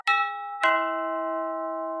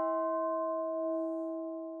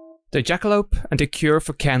The jackalope and the cure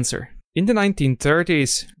for cancer. In the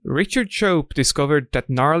 1930s, Richard Chope discovered that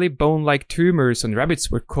gnarly bone-like tumors on rabbits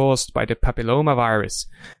were caused by the papillomavirus.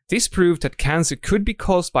 This proved that cancer could be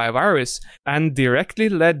caused by a virus and directly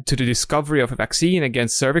led to the discovery of a vaccine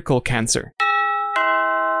against cervical cancer.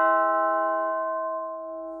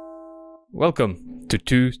 Welcome to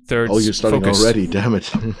 2/3 Oh, you're starting Focus. already, damn it.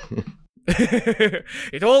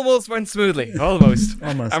 It almost went smoothly. Almost.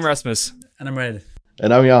 Almost. I'm Rasmus. And I'm Red.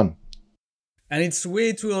 And I'm Jan. And it's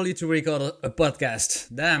way too early to record a podcast.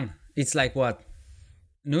 Damn. It's like what?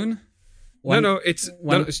 Noon? Listen.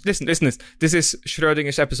 This is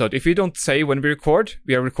Schrödinger's episode. If we don't say when we record,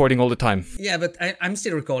 we are recording all the time. Yeah, but I'm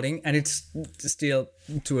still recording and it's still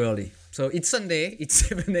too early. So it's Sunday, it's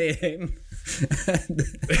 7 a.m.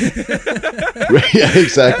 Yeah,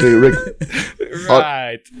 exactly. Rick.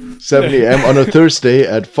 Right. 7 a.m. on a Thursday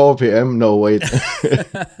at 4 p.m. No, wait.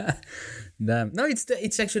 Damn. No, it's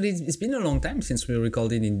been a long time since we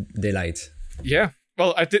recorded in daylight. Yeah.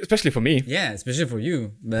 Well, especially for me. Yeah, especially for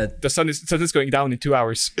you. But The sun is going down in 2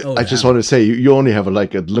 hours. oh, I just want to say, you only have a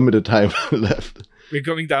limited time left. We're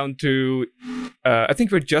going down to, I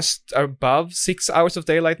think we're just above 6 hours of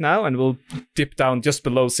daylight now, and we'll dip down just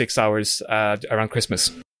below 6 hours around Christmas.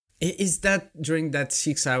 Is that during that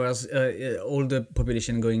 6 hours, all the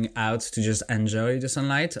population going out to just enjoy the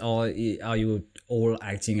sunlight, or are you all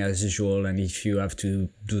acting as usual? And if you have to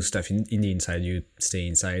do stuff in the inside, you stay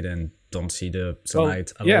inside and don't see the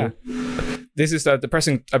sunlight at all? This is the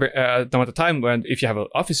depressing amount of time when, if you have an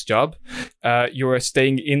office job, you are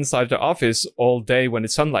staying inside the office all day when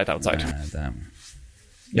it's sunlight outside. Damn.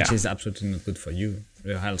 Yeah. Which is absolutely not good for you,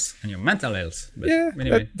 your health, and your mental health. But Yeah,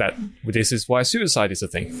 anyway. this is why suicide is a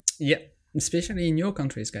thing. Yeah, especially in your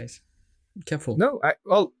countries, guys. Careful. No,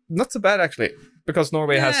 not so bad actually, because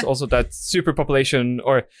Norway has also that super population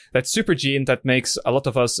or that super gene that makes a lot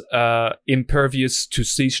of us impervious to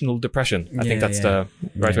seasonal depression. I think that's the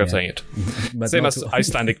right way of saying it. But Same not as to,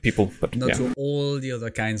 Icelandic people, but not yeah. to all the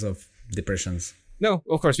other kinds of depressions. No,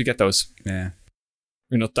 of course we get those. Yeah.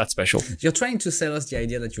 We're not that special. You're trying to sell us the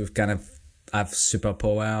idea that you kind of have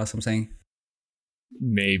superpower or something?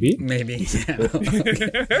 Maybe. Maybe. Yeah.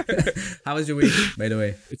 Okay. How was your week, by the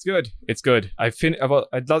way? It's good. It's good.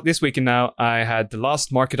 This weekend now, I had the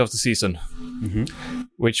last market of the season,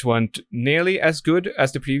 which went nearly as good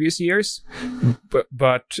as the previous years.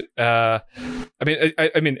 But I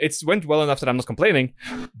mean, it's went well enough that I'm not complaining,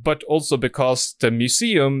 but also because the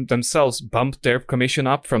museum themselves bumped their commission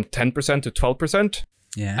up from 10% to 12%,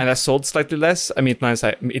 Yeah. and I sold slightly less. I mean,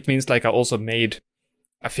 it means like I also made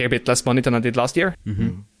a fair bit less money than I did last year.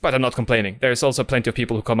 But I'm not complaining. There's also plenty of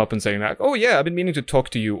people who come up and saying like, oh yeah, I've been meaning to talk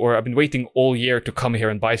to you, or I've been waiting all year to come here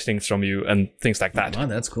and buy things from you, and things like that. Oh,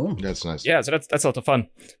 that's cool. That's nice. Yeah, so that's a lot of fun.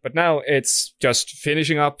 But now it's just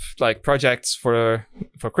finishing up like projects for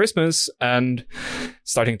Christmas and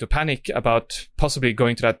starting to panic about possibly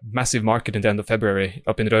going to that massive market in the end of February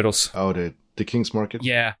up in Røros. Oh, the King's Market?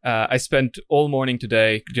 Yeah, I spent all morning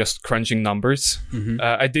today just crunching numbers.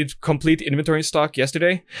 I did complete inventory stock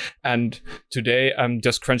yesterday, and today I'm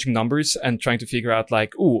just crunching numbers and trying to figure out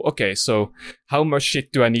like, okay, so how much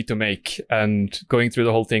shit do I need to make? And going through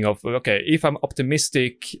the whole thing of, okay, if I'm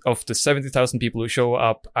optimistic of the 70,000 people who show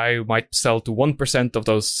up, I might sell to 1% of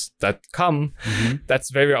those that come.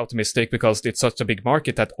 That's very optimistic because it's such a big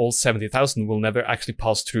market that all 70,000 will never actually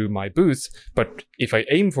pass through my booth. But if I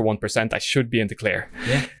aim for 1%, I should be in the clear.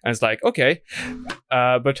 Yeah. And it's like, okay,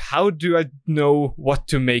 but how do I know what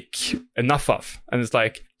to make enough of? And it's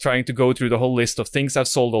like trying to go through the whole list of things I've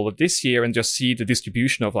sold over this year and just see the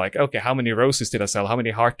distribution of like, okay, how many roses did I sell? How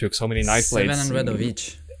many hardtooks? How many knife blades? 700 of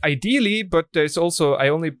each. Ideally, but there's also, I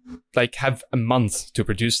only like have a month to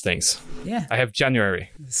produce things. Yeah. I have January.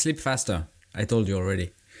 Sleep faster. I told you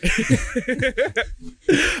already.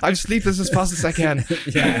 I'm sleepless as fast as I can.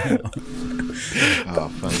 Yeah. Oh,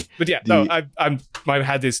 funny. But yeah, my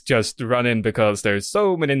head is just running because there's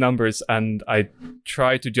so many numbers, and I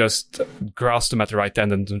try to just grasp them at the right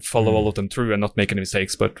end and follow all of them through and not make any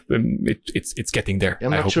mistakes. But it's getting there.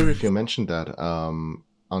 I'm I not hope. sure if you mentioned that on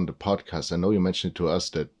the podcast. I know you mentioned it to us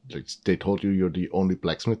that like, they told you you're the only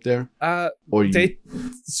blacksmith there. Or you... They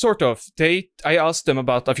sort of. I asked them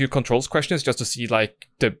about a few controls questions just to see like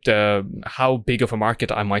the how big of a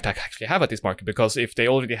market I might actually have at this market. Because if they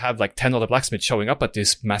already have like 10 other blacksmiths showing up at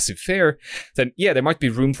this massive fair, then yeah, there might be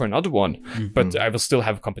room for another one. But I will still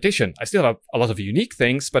have competition. I still have a lot of unique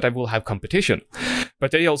things, but I will have competition.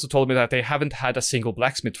 But they also told me that they haven't had a single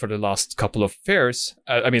blacksmith for the last couple of fairs.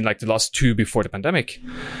 I mean, like the last two before the pandemic.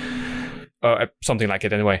 Something like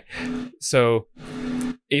it anyway. So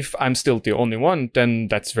if I'm still the only one, then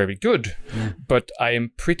that's very good. Yeah. But I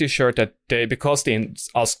am pretty sure that because they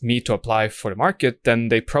asked me to apply for the market, then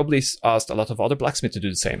they probably asked a lot of other blacksmiths to do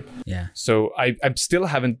the same. Yeah. So I still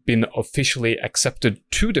haven't been officially accepted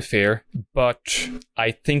to the fair, but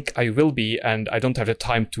I think I will be, and I don't have the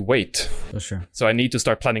time to wait. For sure. So I need to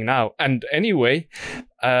start planning now. And anyway,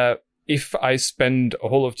 if I spend a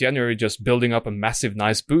whole of January just building up a massive,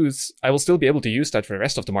 nice booth, I will still be able to use that for the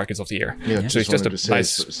rest of the markets of the year. Yeah, so it's just a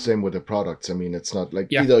nice. Same with the products. I mean, it's not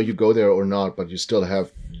like either you go there or not, but you're still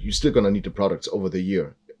gonna need the products over the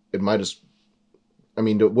year. It might as, I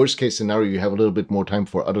mean, the worst case scenario, you have a little bit more time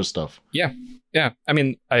for other stuff. Yeah. Yeah, I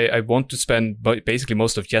mean, I want to spend basically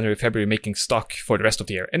most of January, February making stock for the rest of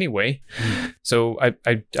the year anyway. So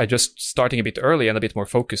I just starting a bit early and a bit more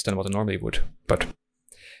focused than what I normally would. But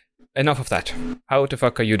enough of that. How the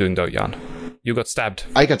fuck are you doing though, Jan? You got stabbed.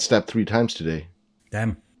 I got stabbed 3 times today.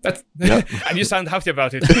 Damn. And you sound happy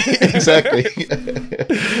about it. Exactly.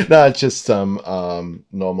 No, it's just some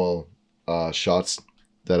normal shots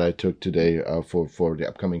that I took today for the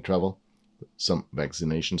upcoming travel. Some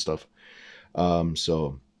vaccination stuff.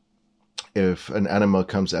 So if an animal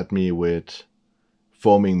comes at me with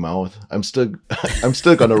foaming mouth, I'm still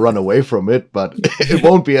gonna run away from it, but it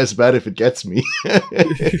won't be as bad if it gets me.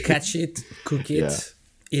 Catch it, cook it,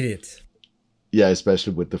 eat it. Yeah,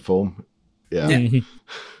 especially with the foam. Yeah.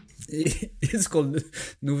 It's called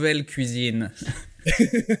Nouvelle Cuisine.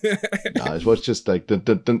 No, it was just like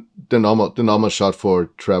the normal shot for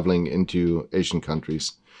traveling into Asian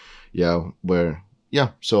countries. Yeah,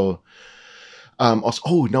 so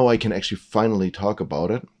also, now I can actually finally talk about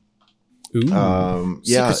it. Ooh,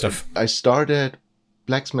 stuff. I started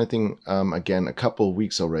blacksmithing again a couple of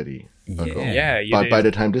weeks already ago. Yeah, but by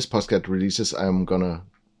the time this podcast releases, I'm gonna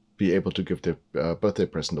be able to give the birthday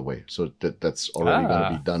present away. So that's already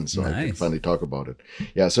gonna be done. So I can finally talk about it.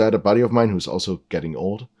 Yeah, so I had a buddy of mine who's also getting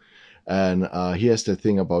old, and he has the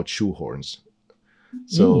thing about shoehorns.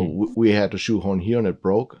 So we had a shoehorn here and it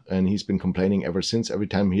broke, and he's been complaining ever since. Every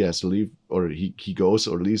time he has to leave, or he goes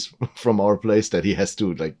or leaves from our place, that he has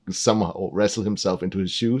to like somehow wrestle himself into his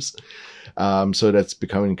shoes. So that's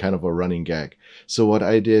becoming kind of a running gag. So what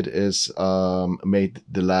I did is made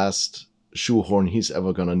the last shoehorn he's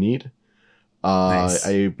ever gonna need. Nice.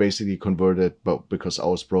 I basically converted, but because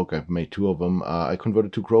ours broke, I made 2 of them. I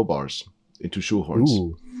converted 2 crowbars into shoehorns.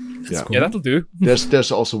 Ooh. Cool. Yeah, that'll do.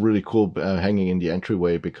 There's also really cool hanging in the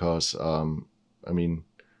entryway because, I mean,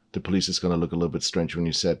 the police is going to look a little bit strange when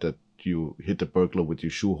you said that you hit the burglar with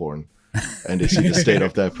your shoehorn and they see the state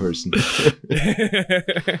of that person.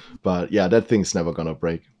 But yeah, that thing's never going to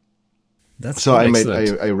break. That's so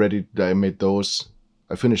excellent. I made those.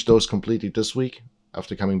 I finished those completely this week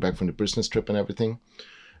after coming back from the business trip and everything.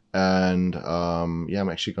 And I'm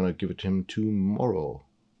actually going to give it to him tomorrow.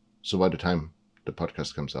 So by the time the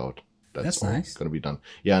podcast comes out, that's nice. Going to be done.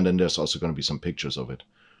 Yeah, and then there's also going to be some pictures of it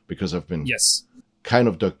because I've been kind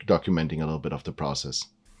of documenting a little bit of the process.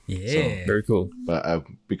 Yeah, so, very cool. But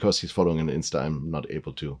because he's following on Insta, I'm not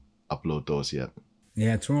able to upload those yet.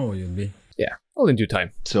 Yeah, tomorrow you'll be. Yeah, all in due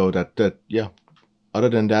time. So that other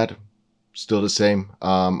than that, still the same.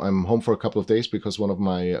 I'm home for a couple of days because one of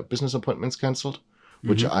my business appointments canceled,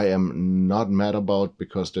 which I am not mad about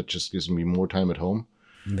because that just gives me more time at home.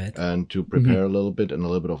 And to prepare a little bit and a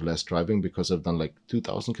little bit of less driving because I've done like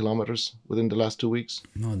 2,000 kilometers within the last 2 weeks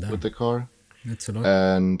with the car. That's a lot.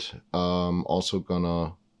 And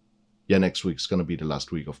also next week's gonna be the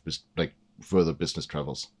last week of further business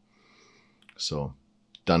travels. So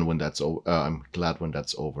done when that's over. I'm glad when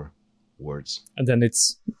that's over. Words. And then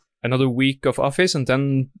it's another week of office and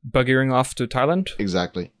then buggering off to Thailand.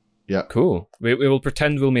 Exactly. Yeah. Cool. We will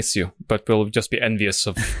pretend we'll miss you, but we'll just be envious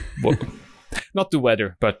of what. Not the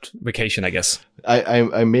weather, but vacation, I guess.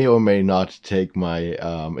 I may or may not take my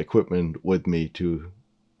equipment with me to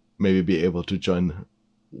maybe be able to join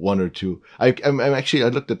 1 or 2. I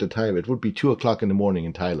looked at the time. It would be 2:00 in the morning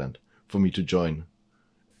in Thailand for me to join.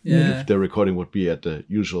 Yeah. If the recording would be at the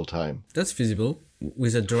usual time. That's feasible.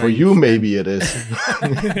 With a drink. For you, maybe it is.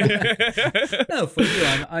 No, for you.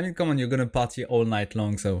 I mean, come on, you're going to party all night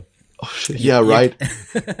long, so... Oh, shit. Yeah, right.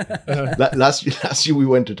 Last year we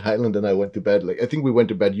went to Thailand and I went to bed. I think we went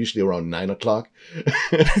to bed usually around 9:00.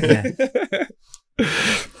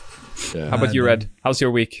 Yeah. How about you, Red? How's your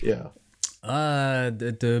week? Yeah.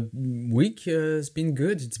 The week has been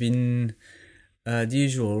good. It's been the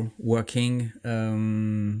usual working. A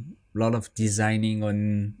lot of designing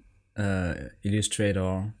on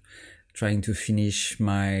Illustrator, trying to finish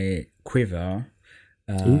my quiver.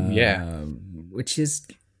 Ooh, yeah. Which is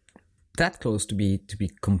that close to be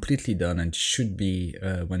completely done, and should be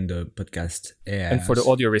when the podcast airs. And for the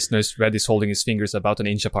audio listeners, Red is holding his fingers about an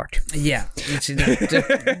inch apart. Yeah, it's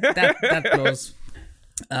that close.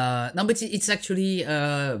 No, but it's actually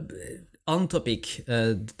on topic.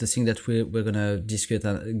 The thing that we're gonna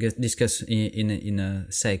discuss in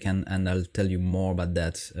a second, and I'll tell you more about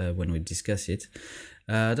that when we discuss it.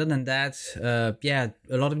 Other than that, a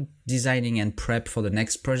lot of designing and prep for the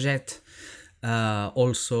next project.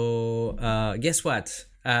 Also, guess what?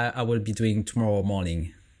 I will be doing tomorrow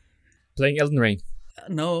morning. Playing Elden Ring.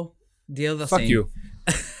 No, the other thing. Fuck you.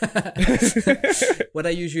 What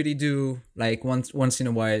I usually do, like once in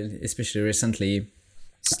a while, especially recently.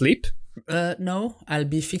 Sleep? No, I'll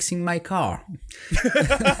be fixing my car.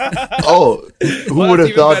 Oh, who would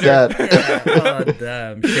have thought that? Yeah, oh,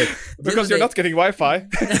 damn shit. Because you're not getting Wi-Fi.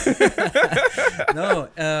 No,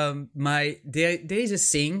 there is a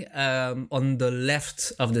thing on the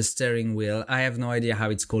left of the steering wheel. I have no idea how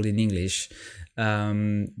it's called in English,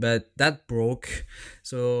 but that broke.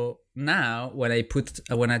 So now when I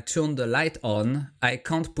turn the light on, I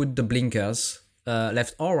can't put the blinkers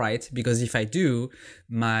left or right, because if I do,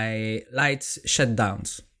 my lights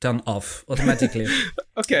turn off automatically.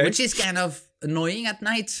 Okay. Which is kind of annoying at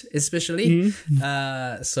night, especially.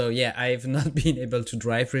 So yeah, I've not been able to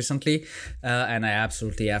drive recently, and I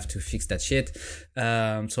absolutely have to fix that shit.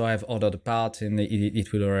 So I've ordered a part, and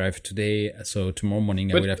it will arrive today. So tomorrow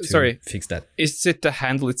morning I will have to fix that. Is it the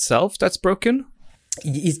handle itself that's broken?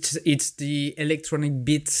 It's the electronic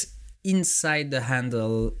bits inside the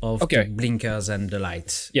handle of the blinkers and the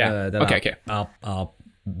lights. Yeah. Are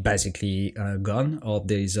basically gone, or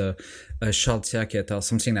there is a short circuit or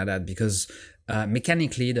something like that, because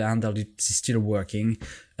mechanically the handle is still working,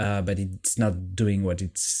 but it's not doing what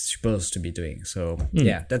it's supposed to be doing. So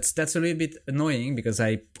yeah, that's a little bit annoying, because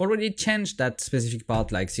I already changed that specific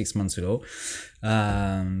part like 6 months ago.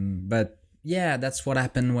 But yeah, that's what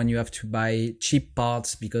happened when you have to buy cheap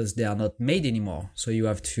parts, because they are not made anymore. So you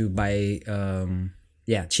have to buy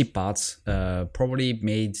cheap parts, probably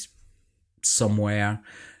made somewhere,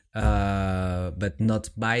 but not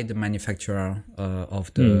by the manufacturer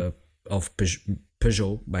of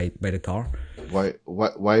Peugeot, by the car.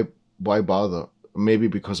 Why bother? Maybe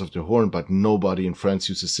because of the horn, but nobody in France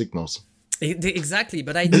uses signals. Exactly,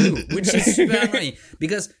 but I do, which is super annoying.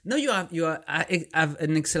 Because no, you have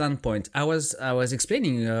an excellent point. I was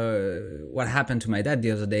explaining what happened to my dad the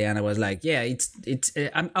other day, and I was like, yeah,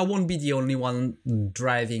 I won't be the only one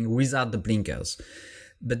driving without the blinkers.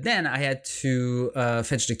 But then I had to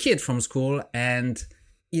fetch the kid from school, and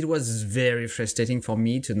it was very frustrating for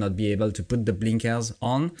me to not be able to put the blinkers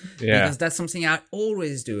on, because that's something I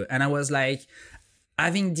always do. And I was like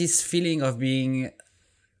having this feeling of being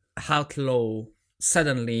outlawed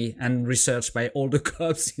suddenly and researched by all the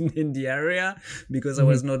cops in the area, because I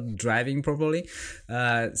was not driving properly.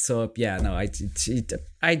 So yeah, no, I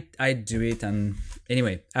do it, and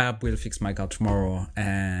anyway, I will fix my car tomorrow,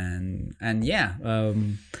 and yeah, a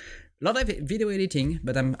lot of video editing,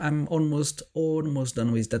 but I'm almost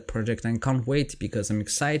done with that project, and can't wait, because I'm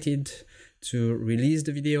excited to release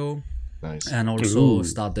the video. Nice. And also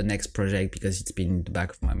start the next project, because it's been in the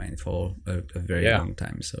back of my mind for a very long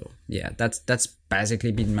time. So yeah, that's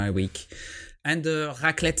basically been my week. And the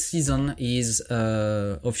raclette season is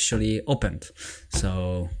officially opened.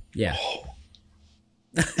 So yeah.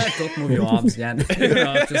 Don't move your arms, Jan. You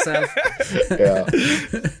know yourself. Yeah.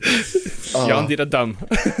 Jan did a dumb.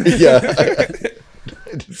 Yeah.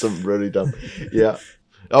 I did some really dumb. Yeah.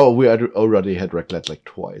 Oh, we already had raclette like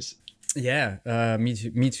twice. Yeah,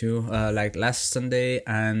 me too. Like last Sunday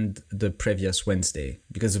and the previous Wednesday,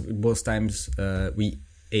 because both times we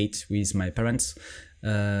ate with my parents.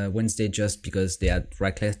 Wednesday just because they had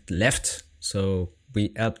raclette left, so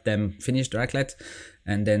we helped them finish the raclette,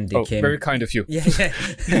 and then they came. Very kind of you. Yeah.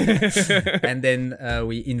 And then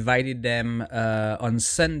we invited them on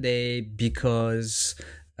Sunday, because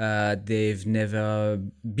they've never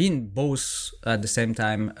been both at the same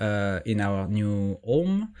time in our new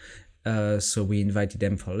home. So we invited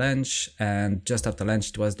them for lunch, and just after lunch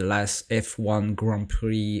it was the last F1 Grand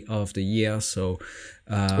Prix of the year. So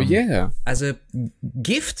as a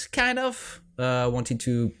gift, kind of wanted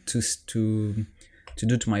to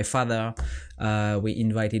do to my father, we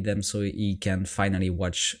invited them so he can finally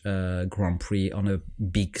watch Grand Prix on a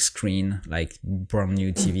big screen, like brand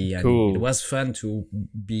new TV, and It was fun to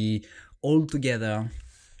be all together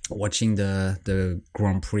watching the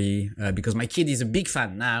Grand Prix because my kid is a big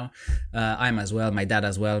fan now. I'm as well, my dad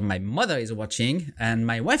as well, my mother is watching, and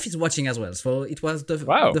my wife is watching as well. So it was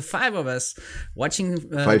the 5 of us watching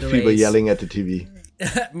 5 people race. Yelling at the TV.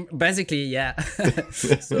 Basically, yeah.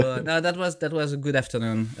 So no, that was a good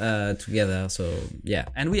afternoon together. So yeah,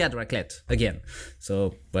 and we had raclette again. So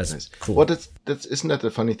it was nice. Cool. Well, isn't that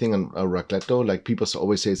the funny thing on raclette though? Like people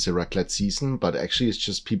always say it's a raclette season, but actually it's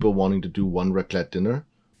just people wanting to do one raclette dinner.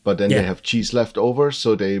 But then they have cheese left over,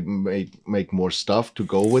 so they make more stuff to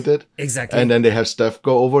go with it. Exactly. And then they have stuff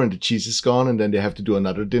go over and the cheese is gone, and then they have to do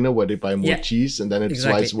another dinner where they buy more cheese, and then it's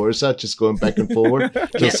vice versa, just going back and forward.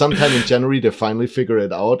 So sometime in January they finally figure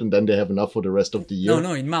it out, and then they have enough for the rest of the year.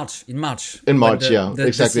 No, in March. In March,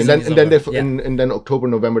 exactly. And then October,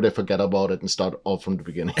 November they forget about it and start all from the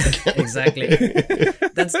beginning. Exactly.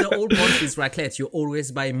 That's the whole point with raclette. You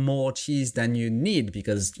always buy more cheese than you need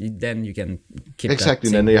because then you can keep exactly.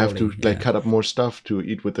 And then you have to cut up more stuff to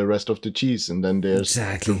eat with the rest of the cheese, and then there's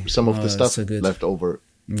some of the stuff left over.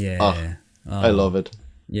 Yeah, I love it.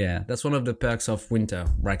 Yeah, that's one of the perks of winter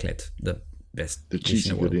raclette. The best. The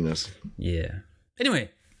cheesy goodiness. Yeah.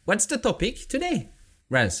 Anyway, what's the topic today,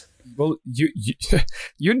 Raz? Well,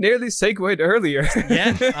 you nearly segued earlier.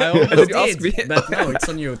 Yeah, I almost did, but no, it's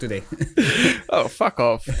on you today. Oh, fuck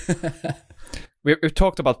off. We've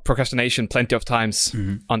talked about procrastination plenty of times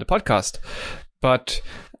on the podcast. But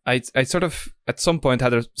I sort of, at some point,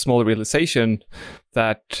 had a small realization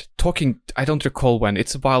that I don't recall when,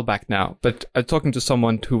 it's a while back now, but I'm talking to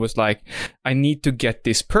someone who was like, I need to get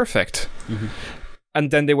this perfect. Mm-hmm. And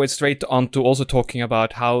then they went straight on to also talking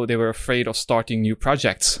about how they were afraid of starting new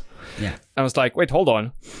projects. Yeah. I was like, wait, hold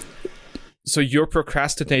on. So you're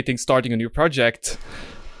procrastinating starting a new project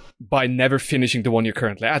by never finishing the one you're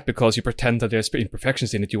currently at because you pretend that there's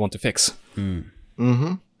imperfections in it you want to fix.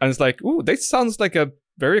 Mm-hmm. And it's like, ooh, that sounds like a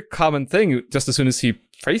very common thing just as soon as he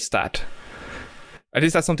phrased that. And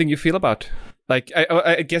is that something you feel about? Like,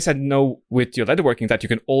 I guess I know with your leatherworking that you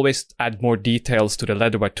can always add more details to the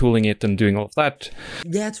leather by tooling it and doing all of that.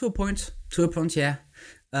 Yeah, to a point, yeah.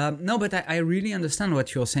 No, but I really understand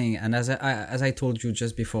what you're saying. And as I told you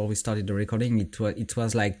just before we started the recording, it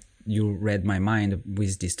was like you read my mind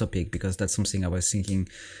with this topic, because that's something I was thinking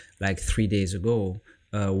like 3 days ago.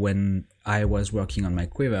 When I was working on my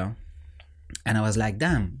quiver, and I was like,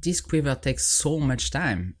 damn, this quiver takes so much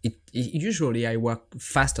time. Usually I work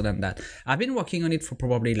faster than that. I've been working on it for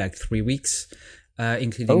probably like 3 weeks,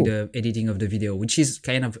 including the editing of the video, which is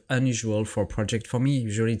kind of unusual for a project for me.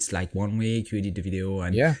 Usually it's like 1 week, you edit the video,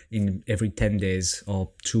 and in every 10 days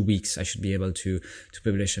or 2 weeks, I should be able to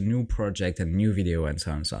publish a new project and new video and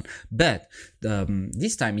so on and so on. But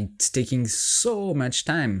this time it's taking so much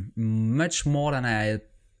time, much more than I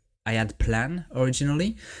had planned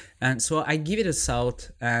originally. And so I give it a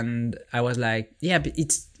thought, and I was like, yeah, but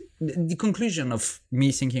it's the conclusion of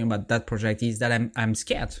me thinking about that project is that I'm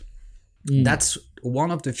scared. That's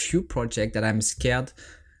one of the few projects that I'm scared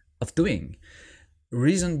of doing.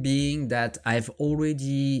 Reason being that I've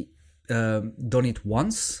already done it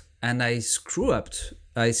once, and I screwed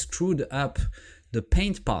up the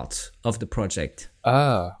paint part of the project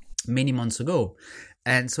many months ago.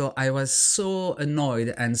 And so I was so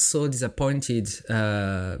annoyed and so disappointed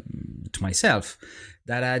to myself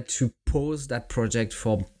that I had to pause that project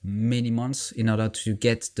for many months in order to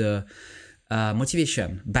get the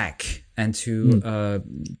motivation back and to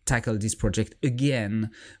tackle this project again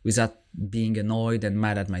without being annoyed and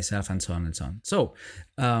mad at myself and so on and so on. So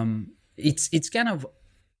it's kind of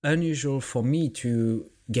unusual for me to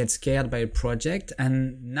get scared by a project,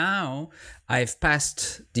 and now I've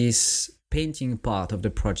passed this painting part of the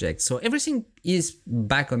project, so everything is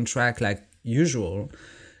back on track like usual,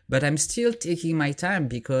 but I'm still taking my time,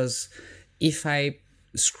 because if I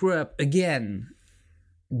screw up again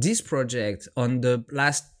this project on the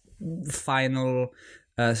last final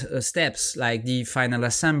steps, like the final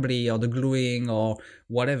assembly or the gluing or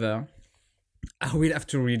whatever, I will have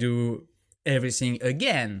to redo everything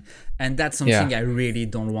again, and that's something I really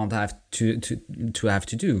don't want to have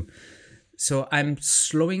to do. So I'm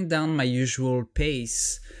slowing down my usual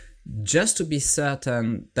pace just to be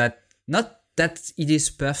certain that, not that it is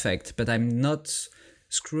perfect, but I'm not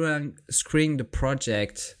screwing the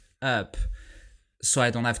project up, so I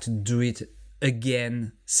don't have to do it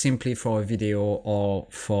again simply for a video or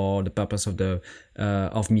for the purpose of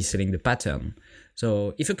me selling the pattern.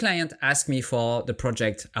 So if a client asks me for the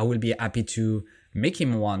project, I will be happy to make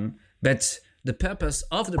him one, but the purpose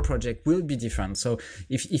of the project will be different. So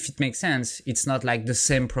if it makes sense, it's not like the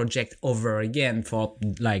same project over again for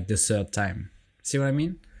like the third time. See what I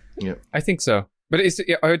mean? Yeah, I think so. But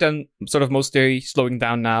are you then sort of mostly slowing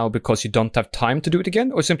down now because you don't have time to do it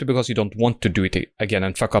again, or simply because you don't want to do it again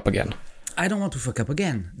and fuck up again? I don't want to fuck up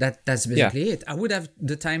again. That's basically it. I would have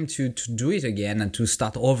the time to do it again and to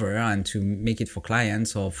start over and to make it for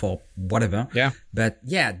clients or for whatever. Yeah. But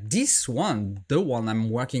yeah, this one, the one I'm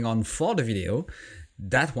working on for the video,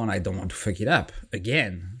 that one I don't want to fuck it up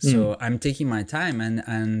again. So I'm taking my time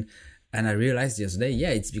and I realized the other day,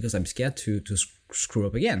 it's because I'm scared to screw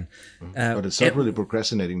up again. But it's not really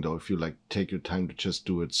procrastinating though if you like take your time to just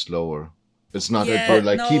do it slower. It's not that you're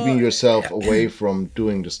like keeping yourself away from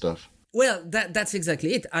doing the stuff. Well, that's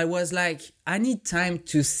exactly it. I was like, I need time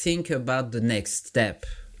to think about the next step.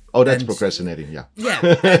 Oh, that's procrastinating, yeah. Yeah,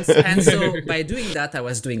 and so by doing that, I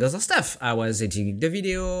was doing other stuff. I was editing the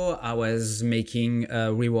video, I was making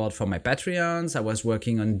a reward for my Patreons, I was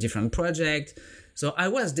working on different projects. So I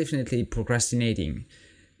was definitely procrastinating.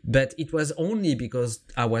 But it was only because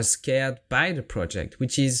I was scared by the project,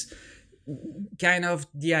 which is kind of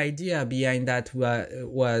the idea behind that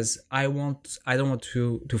was I don't want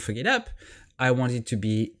to fuck it up. I want it to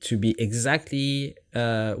be exactly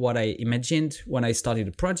what I imagined when I started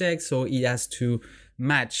the project. So it has to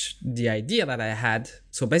match the idea that I had.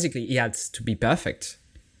 So basically, it has to be perfect,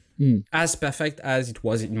 as perfect as it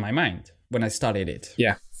was in my mind when I started it.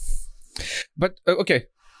 Yeah, but okay.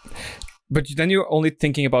 But then you're only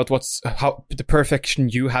thinking about how the perfection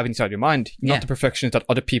you have inside your mind, not the perfection that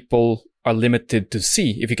other people are limited to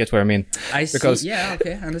see, if you get what I mean. I see. Yeah,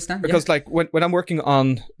 okay, I understand. Because like when I'm working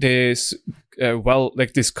on this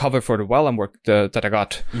this cover for the Well that I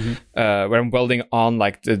got, where I'm welding on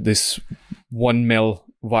like this 1 mil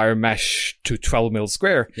wire mesh to 12 mil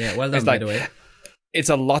square. Yeah, well done, by the way. It's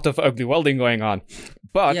a lot of ugly welding going on.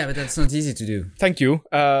 But that's not easy to do. Thank you.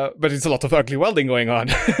 But it's a lot of ugly welding going on.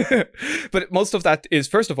 But most of that is,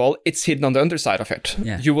 first of all, it's hidden on the underside of it.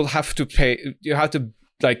 Yeah. You will have to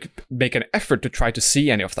like make an effort to try to see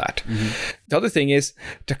any of that. The other thing is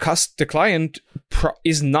the client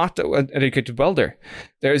is not an educated welder.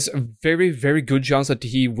 There's a very, very good chance that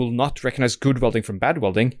he will not recognize good welding from bad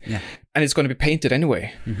welding. Yeah. And it's going to be painted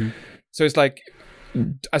anyway. So it's like,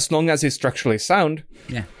 as long as it's structurally sound,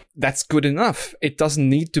 that's good enough. It doesn't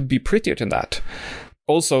need to be prettier than that.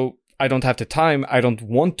 Also, I don't have the time. I don't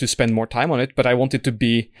want to spend more time on it, but I want it to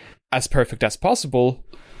be as perfect as possible.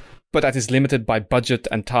 But that is limited by budget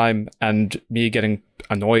and time and me getting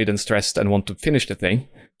annoyed and stressed and want to finish the thing.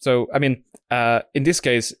 So, I mean, in this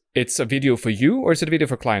case, it's a video for you or is it a video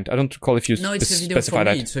for client? I don't recall if you No, it's a video for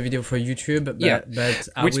me. It's a video for YouTube.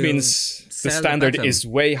 But which means the standard is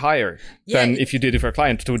way higher than if you did it for a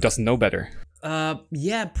client who doesn't know better.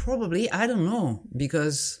 Yeah, probably. I don't know.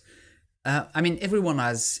 Because, I mean, everyone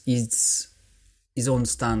has his own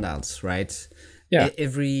standards, right? Yeah.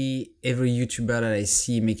 Every YouTuber that I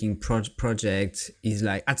see making project is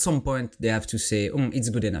like, at some point they have to say, it's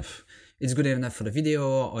good enough. It's good enough for the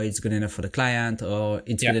video, or it's good enough for the client, or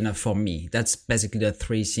it's good enough for me. That's basically the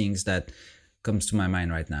three things that comes to my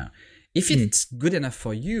mind right now. If it's good enough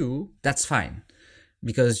for you, that's fine,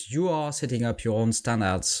 because you are setting up your own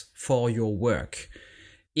standards for your work.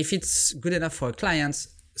 If it's good enough for a client,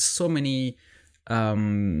 so many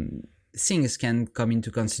things can come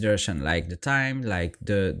into consideration, like the time, like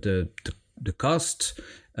the cost,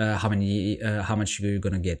 how much you're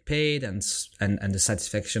gonna get paid, and the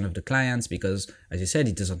satisfaction of the clients, because as you said,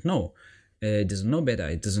 it doesn't know better.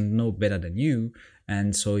 It doesn't know better than you,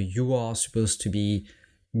 and so you are supposed to be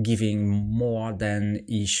giving more than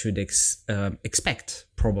he should expect,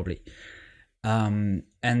 probably.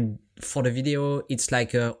 And for the video, it's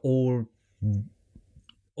like a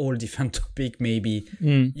all different topic. Maybe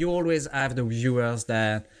you always have the viewers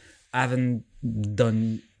that haven't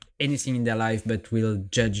done anything in their life but will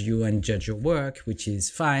judge you and judge your work, which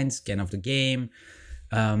is fine. It's kind of the game.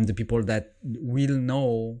 The people that will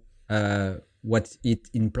know what it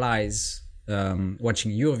implies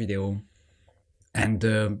watching your video, and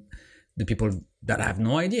the people that have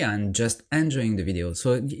no idea and just enjoying the video.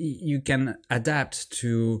 So you can adapt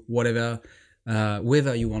to whatever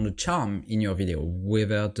you want to charm in your video,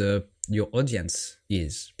 whoever your audience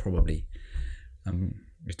is, probably.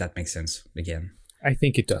 If that makes sense again. I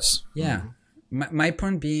think it does. Yeah. My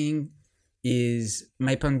point being, the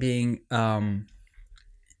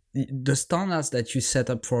standards that you set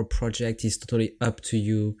up for a project is totally up to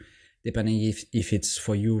you, depending if it's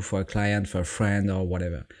for you, for a client, for a friend, or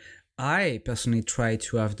whatever. I personally try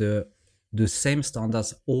to have the same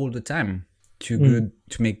standards all the time to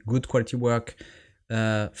make good quality work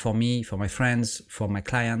for me, for my friends, for my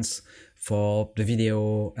clients, for the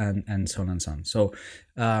video, and so on and so on. So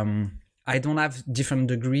I don't have different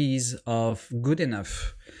degrees of good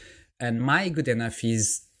enough. and my good enough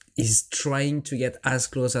is trying to get as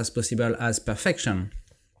close as possible as perfection.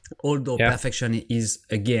 Although perfection is,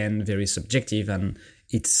 again, very subjective, and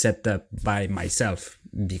it's set up by myself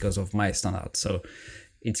because of my standards. So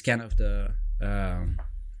it's kind of the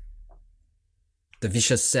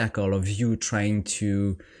vicious circle of you trying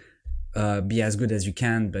to be as good as you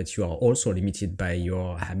can, but you are also limited by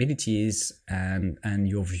your abilities and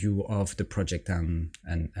your view of the project and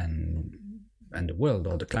the world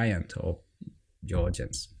or the client or your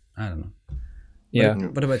audience. I don't know. Yeah.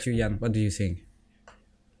 What about you, Jan? What do you think?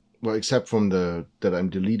 Well, except from that I'm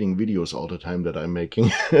deleting videos all the time that I'm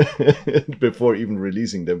making before even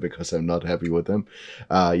releasing them because I'm not happy with them.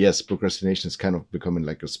 Yes, procrastination is kind of becoming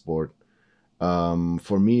like a sport.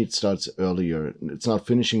 For me, it starts earlier. It's not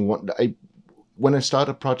finishing one. When I start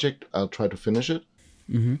a project, I'll try to finish it.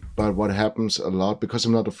 Mm-hmm. But what happens a lot, because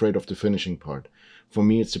I'm not afraid of the finishing part, for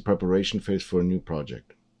me, it's the preparation phase for a new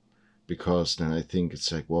project. Because then I think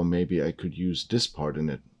it's like, well, maybe I could use this part in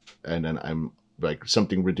it. And then I'm like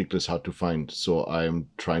something ridiculous hard to find. So I'm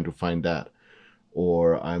trying to find that.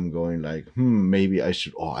 Or I'm going like, maybe I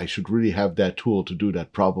should really have that tool to do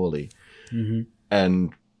that properly. Mm-hmm.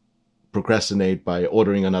 And procrastinate by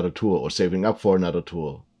ordering another tool or saving up for another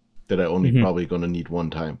tool that I only probably going to need one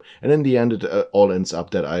time. And in the end, it all ends up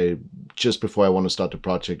that I, just before I want to start the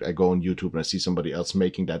project, I go on YouTube and I see somebody else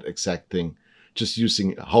making that exact thing, just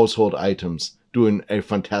using household items, doing a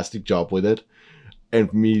fantastic job with it.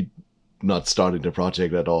 And me not starting the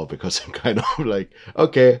project at all because I'm kind of like,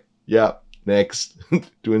 okay, yeah, next,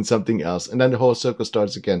 doing something else. And then the whole circle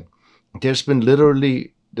starts again. There's been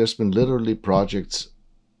literally projects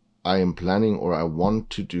I am planning or I want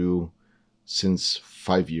to do since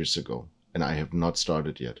 5 years ago, and I have not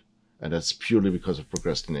started yet. And that's purely because of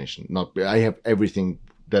procrastination. I have everything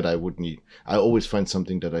that I would need. I always find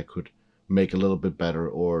something that I could make a little bit better,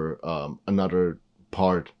 or another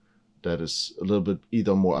part that is a little bit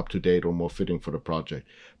either more up to date or more fitting for the project.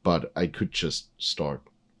 But I could just start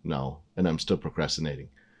now, and I'm still procrastinating.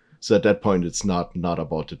 So at that point, it's not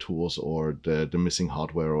about the tools or the missing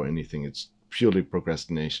hardware or anything. It's purely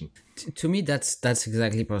procrastination. To me, that's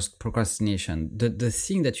exactly procrastination. The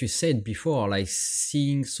thing that you said before, like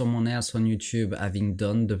seeing someone else on YouTube having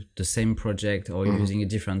done the same project or using a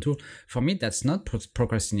different tool, for me, that's not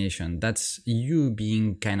procrastination. That's you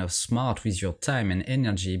being kind of smart with your time and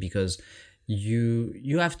energy, because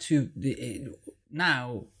you have to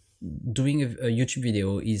now. Doing a YouTube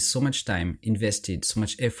video is so much time invested, so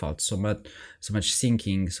much effort, so much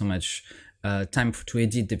thinking, so much time to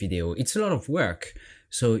edit the video. It's a lot of work.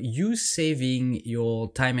 So you saving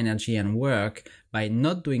your time, energy, and work by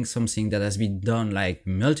not doing something that has been done like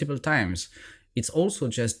multiple times. It's also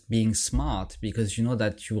just being smart, because you know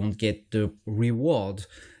that you won't get the reward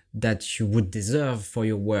that you would deserve for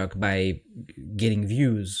your work by getting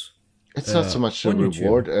views. It's not so much a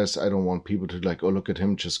reward as I don't want people to like, oh, look at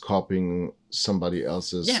him just copying somebody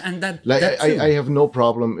else's. Yeah, and that like that I have no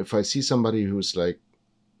problem if I see somebody who's like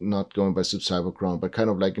not going by Cyberground, but kind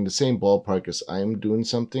of like in the same ballpark as I'm doing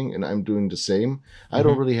something and I'm doing the same. I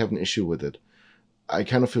don't really have an issue with it. I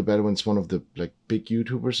kind of feel better when it's one of the like big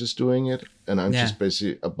YouTubers is doing it, and I'm just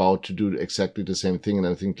basically about to do exactly the same thing, and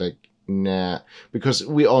I think like, nah, because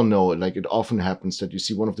we all know like it often happens that you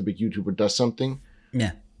see one of the big YouTubers does something.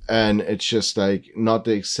 Yeah. And it's just like not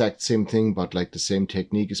the exact same thing, but like the same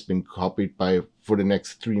technique has been copied for the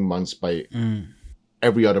next 3 months by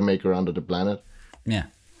every other maker under the planet. Yeah.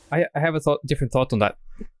 I have a different thought on that,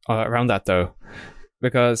 around that though,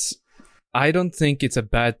 because I don't think it's a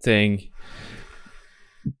bad thing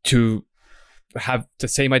to have the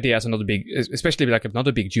same idea as another big, especially like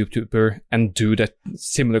another big YouTuber, and do that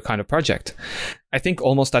similar kind of project. I think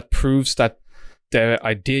almost that proves that the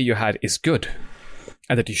idea you had is good,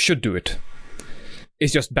 and that you should do it.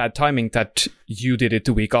 It's just bad timing that you did it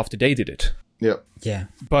the week after they did it. Yeah. Yeah.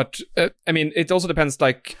 But, I mean, it also depends,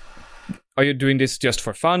 like, are you doing this just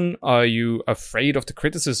for fun? Are you afraid of the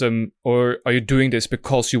criticism? Or are you doing this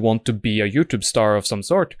because you want to be a YouTube star of some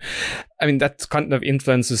sort? I mean, that kind of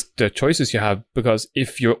influences the choices you have, because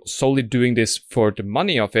if you're solely doing this for the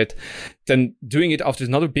money of it, then doing it after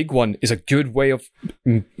another big one is a good way of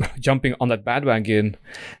jumping on that bandwagon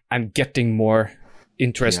and getting more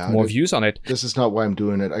interest, more views on it. This is not why I'm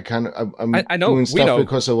doing it. I'm I know, doing stuff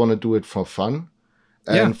because I want to do it for fun.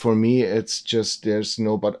 And for me, it's just,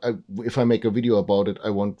 if I make a video about it, I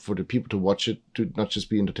want for the people to watch it to not just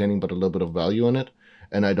be entertaining, but a little bit of value in it.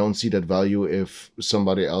 And I don't see that value if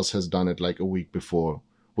somebody else has done it like a week before,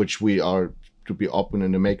 which we are to be open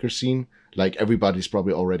in the maker scene. Like everybody's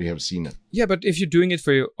probably already have seen it. Yeah, but if you're doing it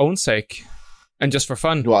for your own sake, and just for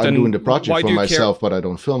fun. No, I'm doing the project for myself, but I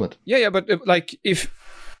don't film it. Yeah, but like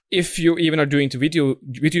if you even are doing the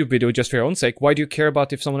YouTube video just for your own sake, why do you care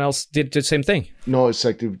about if someone else did the same thing? No, it's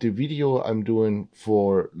like the video I'm doing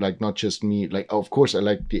for like not just me. Like, of course, I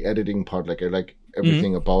like the editing part. Like, I like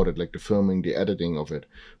everything about it, like the filming, the editing of it.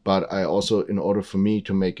 But I also, in order for me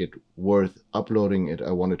to make it worth uploading it,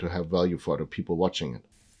 I wanted to have value for other people watching it.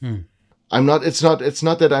 I'm not. It's not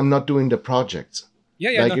that I'm not doing the projects.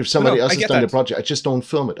 Yeah. Like if somebody else has done the project, I just don't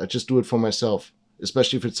film it. I just do it for myself.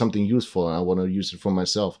 Especially if it's something useful and I want to use it for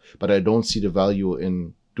myself. But I don't see the value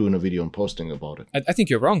in doing a video and posting about it. I think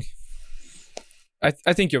you're wrong.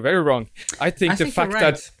 I think you're very wrong. I think the fact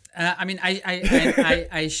that... I mean,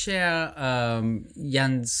 I share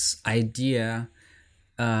Jan's idea.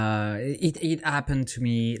 It happened to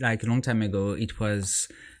me like a long time ago. It was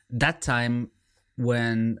that time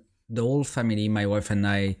when the whole family, my wife and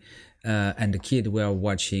I, and the kid were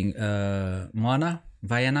watching Moana,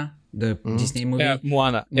 Vaiana, the Disney movie.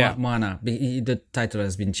 Moana. Yeah, Moana. The title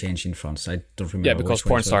has been changed in France. I don't remember. Yeah, because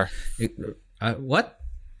porn star. What?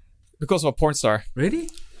 Because of a porn star. Really?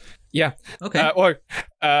 Yeah. Okay.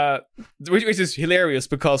 Which is hilarious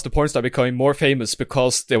because the porn star becoming more famous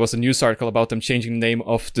because there was a news article about them changing the name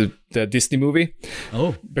of the Disney movie.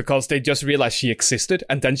 Oh. Because they just realized she existed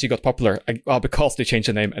and then she got popular because they changed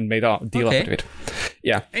the name and made a deal out of it.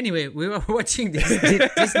 Yeah. Anyway, we were watching this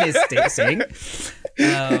Disney thing.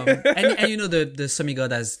 And you know the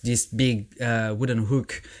Semi-God has this big wooden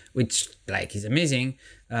hook which like is amazing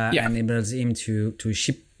and enables him to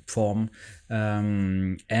ship form.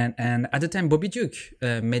 And at the time Bobby Duke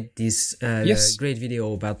made this great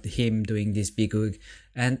video about him doing this big hook,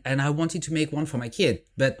 and I wanted to make one for my kid,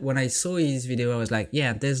 but when I saw his video I was like,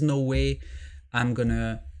 yeah, there's no way I'm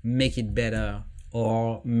gonna make it better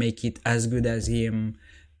or make it as good as him.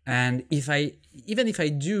 And even if I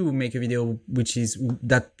do make a video which is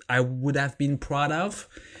that I would have been proud of,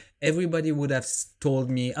 everybody would have told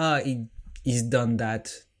me, he's done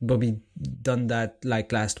that, Bobby done that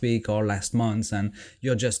like last week or last month, and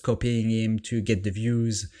you're just copying him to get the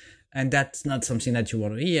views, and that's not something that you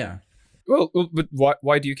want to hear. Well, but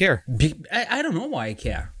why do you care? I don't know why I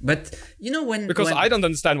care, but you know when I don't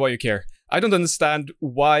understand why you care. I don't understand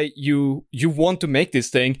why you want to make this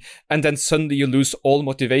thing and then suddenly you lose all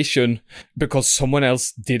motivation because someone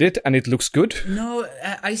else did it and it looks good. No,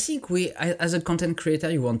 I think as a content creator,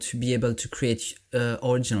 you want to be able to create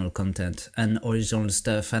original content and original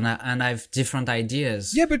stuff, and I have different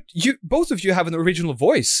ideas. Yeah, but both of you have an original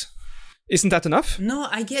voice. Isn't that enough? No,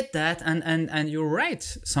 I get that, and you're right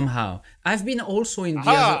somehow. I've been also in the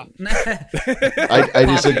other... I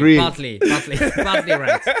disagree. Partly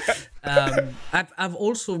right. I've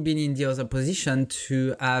also been in the other position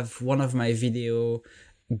to have one of my video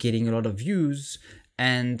getting a lot of views,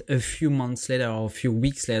 and a few months later or a few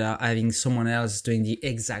weeks later having someone else doing the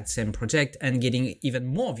exact same project and getting even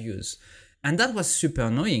more views. And that was super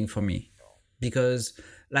annoying for me, because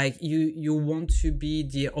like you want to be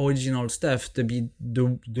the original stuff, to be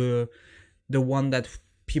the one that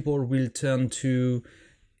people will turn to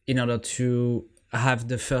in order to have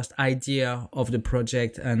the first idea of the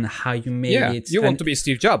project and how you made it. You want to be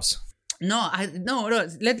Steve Jobs. No.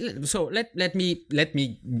 Let me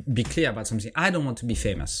be clear about something. I don't want to be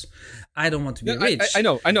famous. I don't want to be rich. I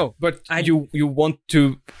know. But you want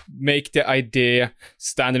to make the idea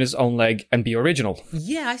stand on its own leg and be original.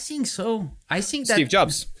 Yeah, I think so. I think that Steve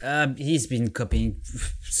Jobs. He's been copying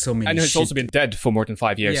so many. And he's also been dead for more than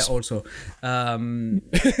 5 years. Yeah, also.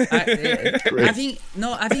 Having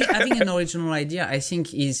an original idea, I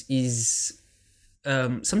think is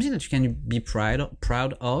something that you can be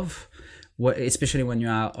proud of. Especially when you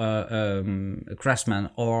are a craftsman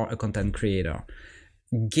or a content creator.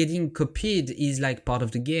 Getting copied is like part of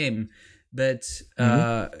the game, but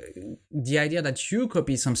the idea that you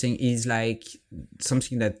copy something is like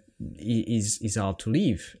something that is hard to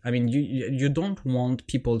leave. I mean, you don't want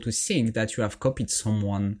people to think that you have copied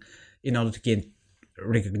someone in order to get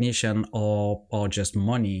recognition or just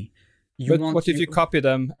money. What if you copy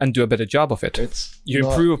them and do a better job of it? You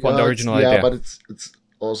improve upon the original idea. Yeah, but it's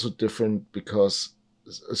also different because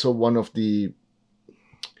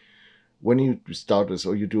when you start this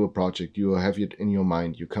or you do a project, you have it in your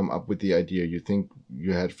mind, you come up with the idea, you think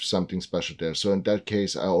you have something special there. So in that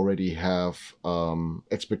case, I already have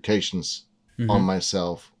expectations on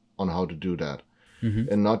myself on how to do that.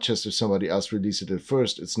 And not just if somebody else releases it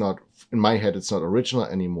first, it's not, in my head, it's not original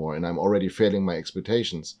anymore, and I'm already failing my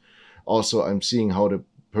expectations. Also, I'm seeing how the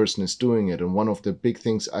person is doing it, and one of the big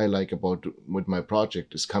things I like about with my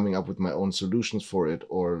project is coming up with my own solutions for it,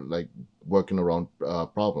 or like working around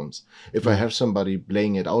problems. If I have somebody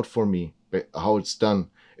laying it out for me how it's done,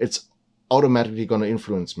 it's automatically going to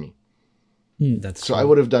influence me. That's so true. I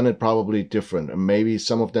would have done it probably different, and maybe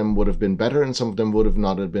some of them would have been better and some of them would have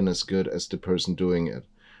not have been as good as the person doing it.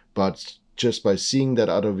 But just by seeing that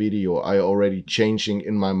other video, I already changing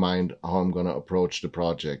in my mind how I'm going to approach the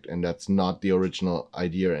project, and that's not the original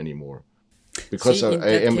idea anymore, because I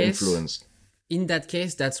am influenced. In that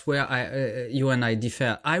case, that's where you and I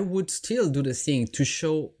differ. I would still do the thing to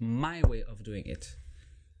show my way of doing it.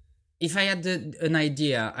 If I had an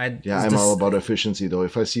idea, I'm all about efficiency, though.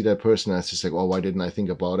 If I see that person, I just like, oh, why didn't I think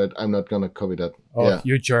about it? I'm not gonna copy that. Oh,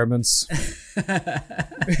 you Germans.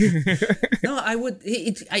 No, I would.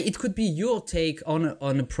 It could be your take on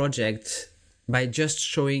a project by just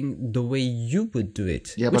showing the way you would do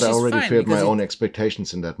it. Yeah, but I already failed my own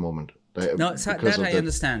expectations in that moment. No, that I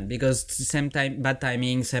understand, because same time, bad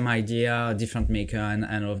timing, same idea, different maker,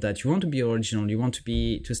 and all of that. You want to be original. You want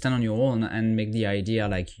to stand on your own and make the idea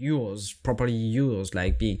like yours, properly yours,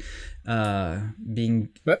 like being the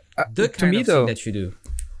kind of thing that you do.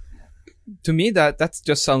 To me, that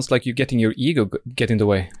just sounds like you getting your ego get in the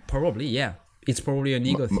way. Probably, yeah. It's probably an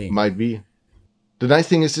ego thing. Might be. The nice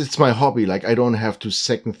thing is it's my hobby. Like, I don't have to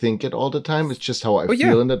second think it all the time. It's just how I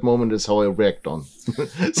feel in that moment is how I react on.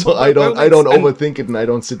 So I don't overthink it, and I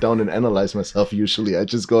don't sit down and analyze myself usually. I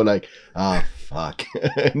just go like, fuck,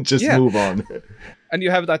 and just move on. And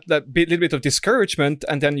you have that little bit of discouragement,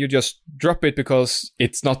 and then you just drop it because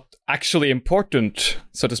it's not actually important,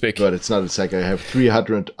 so to speak. But it's not. It's like I have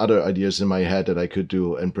 300 other ideas in my head that I could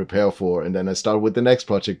do and prepare for, and then I start with the next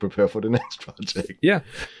project, prepare for the next project. Yeah,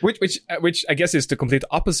 which I guess is the complete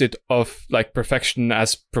opposite of like perfection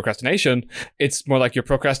as procrastination. It's more like you're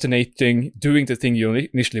procrastinating doing the thing you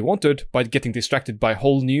initially wanted by getting distracted by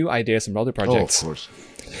whole new ideas and other projects. Oh, of course.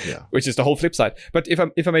 Yeah. Which is the whole flip side. But if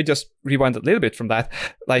I may just rewind a little bit from that,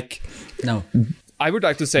 like, no, I would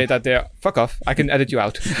like to say that fuck off. I can edit you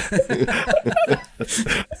out.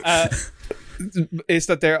 Is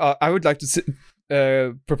that there are? I would like to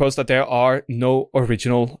propose that there are no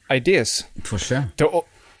original ideas. For sure.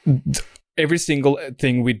 Every single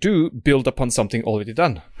thing we do build upon something already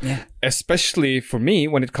done. Yeah. Especially for me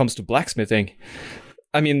when it comes to blacksmithing.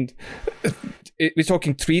 I mean, we're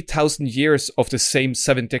talking 3,000 years of the same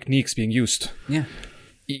 7 techniques being used. Yeah.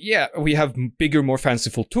 Yeah, we have bigger, more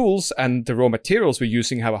fanciful tools, and the raw materials we're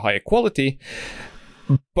using have a higher quality.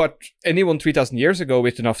 But anyone 3,000 years ago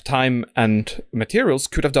with enough time and materials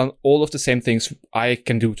could have done all of the same things I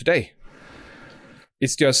can do today.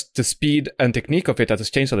 It's just the speed and technique of it that has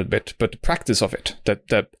changed a little bit, but the practice of it, that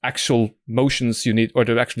the actual motions you need, or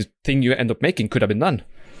the actual thing you end up making, could have been done.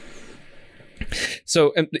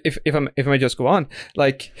 So, if I may just go on,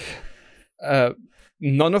 like,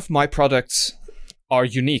 none of my products are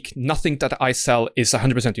unique. Nothing that I sell is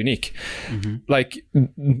 100% unique. Mm-hmm. Like,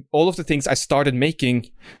 all of the things I started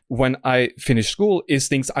making when I finished school is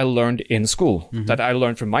things I learned in school, that I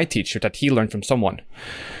learned from my teacher, that he learned from someone.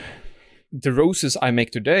 The roses I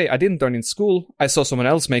make today, I didn't learn in school. I saw someone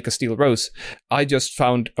else make a steel rose. I just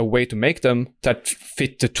found a way to make them that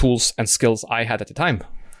fit the tools and skills I had at the time.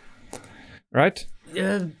 Right?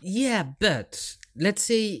 Yeah, but let's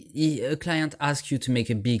say a client asks you to make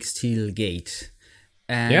a big steel gate,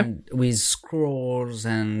 and with scrolls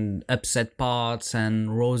and upset parts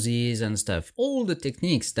and roses and stuff. All the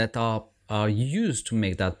techniques that are used to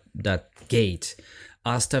make that gate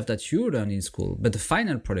are stuff that you learn in school. But the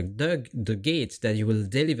final product, the gate that you will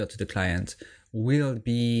deliver to the client, will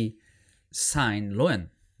be signed Loen.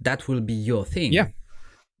 That will be your thing.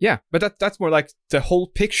 Yeah, but that's more like the whole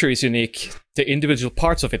picture is unique. The individual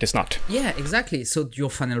parts of it is not. Yeah, exactly. So your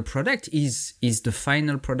final product is the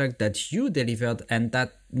final product that you delivered, and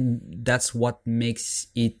that's what makes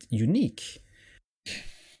it unique.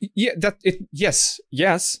 Yeah,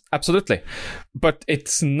 yes, absolutely. But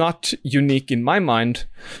it's not unique in my mind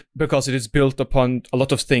because it is built upon a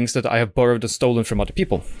lot of things that I have borrowed and stolen from other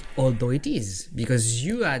people. Although it is, because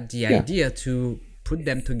you had the idea to put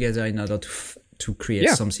them together in order to create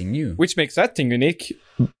something new, which makes that thing unique.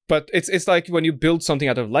 But it's like when you build something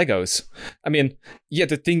out of Legos. I mean,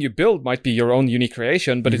 the thing you build might be your own unique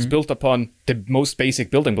creation, but it's built upon the most basic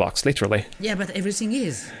building blocks, literally. Yeah, but everything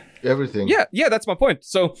is. Everything. Yeah, that's my point.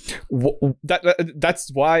 So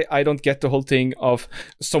that's why I don't get the whole thing of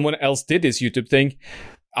someone else did this YouTube thing,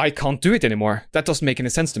 I can't do it anymore. That doesn't make any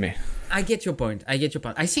sense to me. I get your point. I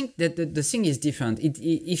think that the thing is different.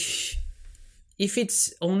 If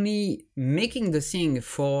it's only making the thing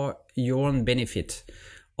for your own benefit,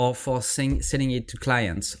 or for selling it to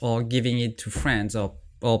clients, or giving it to friends, or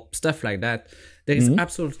stuff like that, there is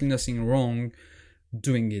absolutely nothing wrong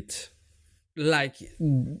doing it like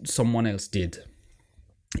someone else did.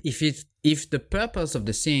 if the purpose of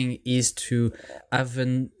the thing is to have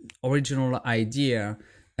an original idea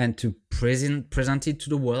and to present it to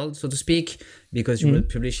the world, so to speak, because you will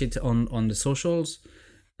publish it on the socials,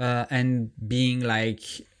 and being like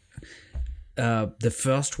the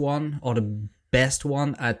first one or the best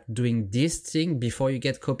one at doing this thing before you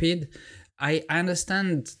get copied, I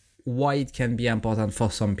understand why it can be important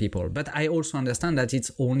for some people, but I also understand that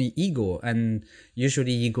it's only ego, and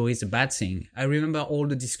usually ego is a bad thing. I remember all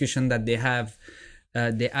the discussion that they had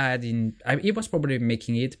in, it was probably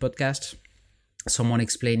Making It podcast, someone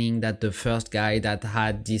explaining that the first guy that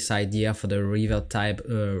had this idea for the river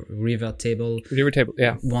table,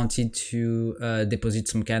 yeah, wanted to deposit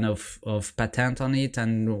some kind of patent on it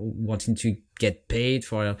and wanting to get paid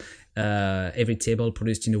for every table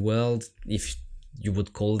produced in the world, if you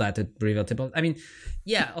would call that a river table. I mean,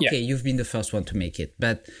 yeah, okay, you've been the first one to make it,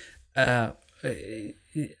 but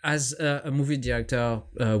as a movie director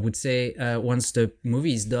would say, once the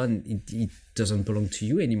movie is done, it doesn't belong to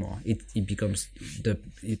you anymore. It becomes the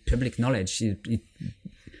public knowledge.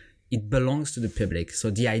 It belongs to the public.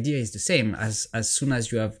 So the idea is the same. As soon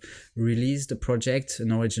as you have released the project,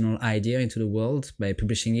 an original idea into the world by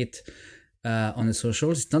publishing it on the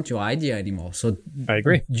socials, it's not your idea anymore. So I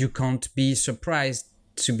agree. You can't be surprised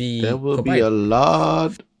to be there will copied. be a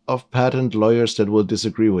lot of patent lawyers that will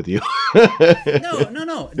disagree with you.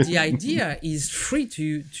 No. The idea is free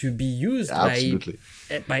to be used by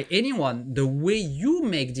anyone. The way you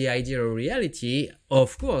make the idea a reality,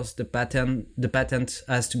 of course, the patent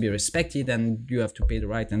has to be respected, and you have to pay the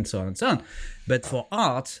right, and so on and so on. But for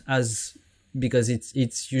art, because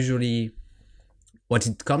it's usually what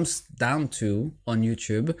it comes down to on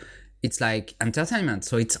YouTube, it's like entertainment.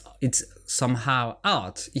 So it's somehow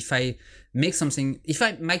art. If I make something,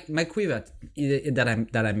 my quiver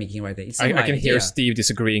that I'm making right there, it's I can hear Steve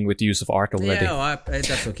disagreeing with the use of art already. Yeah,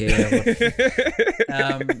 that's okay.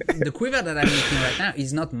 The quiver that I'm making right now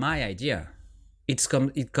is not my idea. It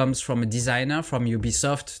comes from a designer from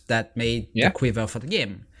Ubisoft that made the quiver for the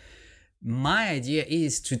game. My idea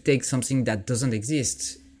is to take something that doesn't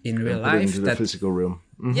exist in real life, into the physical realm.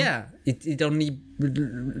 Mm-hmm. Yeah,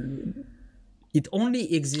 it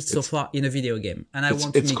only exists so far in a video game, and I want to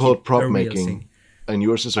make it a real thing. It's called prop making, and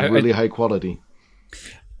yours is really high quality.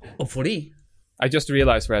 Hopefully. I just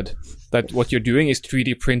realized, Red, that what you're doing is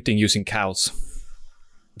 3D printing using cows.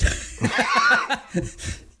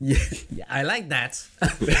 Yeah, I like that.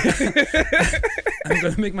 I'm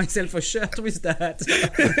gonna make myself a shirt with that.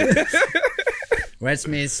 Red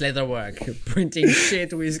Smith's Leatherwork, printing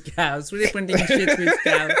shit with cows. Really printing shit with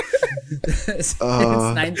cows since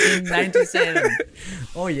 1997.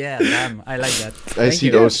 Oh yeah, damn, I like that. I see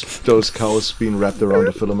those cows being wrapped around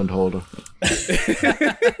a filament holder.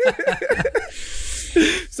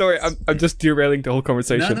 Sorry, I'm just derailing the whole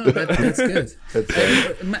conversation. No, that's good.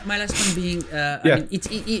 My last one being, I mean,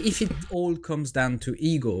 if it all comes down to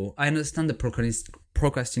ego, I understand the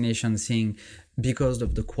procrastination thing because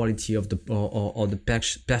of the quality of the or the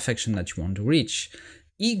perfection that you want to reach.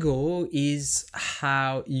 Ego is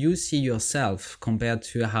how you see yourself compared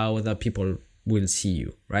to how other people will see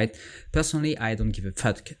you, right? Personally, I don't give a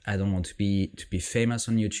fuck. I don't want to be famous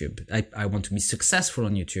on YouTube. I want to be successful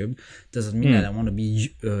on YouTube. Doesn't mean that I want to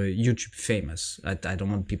be YouTube famous. I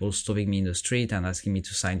don't want people stopping me in the street and asking me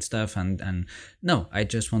to sign stuff. And no, I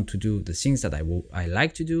just want to do the things that I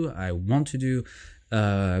like to do. I want to do,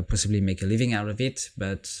 possibly make a living out of it,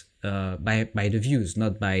 but by the views,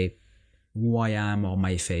 not by who I am or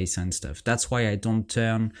my face and stuff. That's why I don't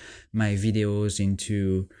turn my videos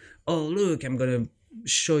into, oh, look, I'm going to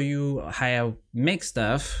show you how I make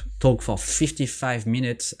stuff, talk for 55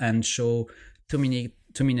 minutes and show 2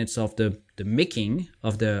 minutes of the making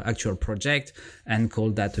of the actual project and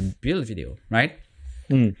call that a build video, right?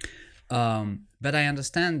 But I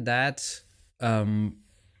understand that the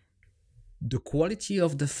quality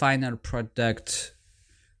of the final product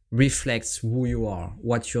reflects who you are,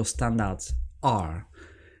 what your standards are.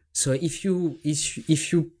 So if you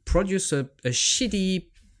produce a shitty,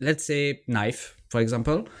 let's say, knife, for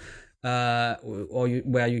example,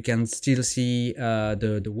 where you can still see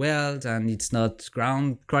the weld and it's not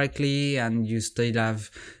ground correctly and you still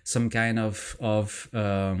have some kind of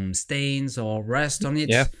stains or rust on it.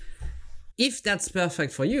 Yeah. If that's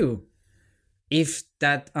perfect for you, if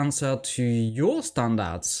that answers to your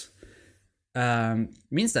standards,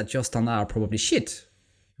 means that your standards are probably shit.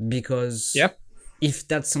 Because if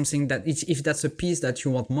that's something if that's a piece that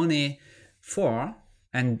you want money for,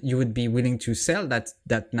 and you would be willing to sell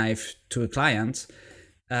that knife to a client,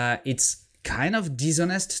 it's kind of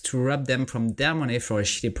dishonest to rob them from their money for a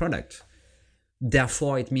shitty product.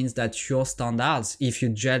 therefore it means that your standards, if you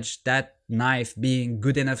judge that knife being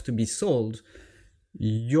good enough to be sold,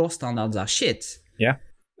 your standards are shit. Yeah.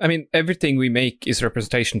 I mean, everything we make is a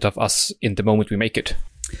representation of us in the moment we make it.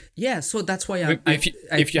 Yeah, so that's why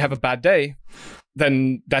if you have a bad day,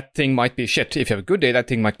 then that thing might be shit. If you have a good day, that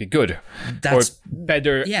thing might be good. Or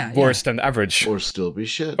better, worse than average. Or still be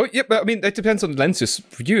shit. Oh, yeah, but I mean, it depends on the lenses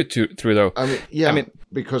for you through, though. I mean,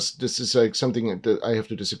 because this is like something that I have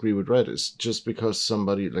to disagree with Red. Is just because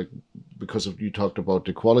somebody, like, because of you talked about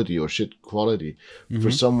the quality or shit quality,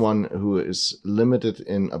 for someone who is limited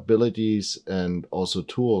in abilities and also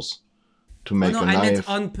tools to make a knife.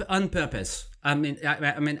 I meant on purpose. I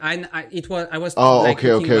was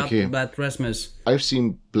about Rasmus. I've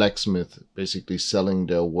seen blacksmith basically selling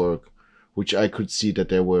their work, which I could see that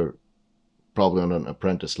they were probably on an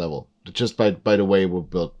apprentice level, just by the way it were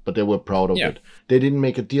built, but they were proud of it. They didn't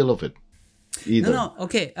make a deal of it either. No,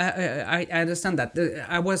 okay, I understand that.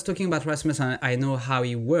 I was talking about Rasmus, and I know how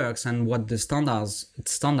he works and what the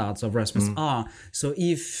standards of Rasmus are. So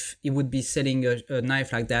if he would be selling a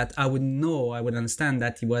knife like that, I would understand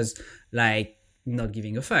that he was like not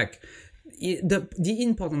giving a fuck. The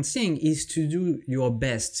important thing is to do your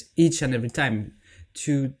best each and every time,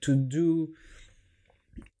 to do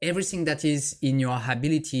everything that is in your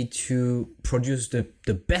ability to produce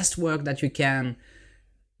the best work that you can,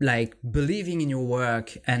 like believing in your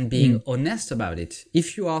work and being honest about it.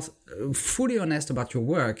 If you are fully honest about your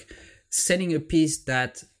work, selling a piece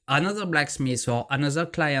that another blacksmith or another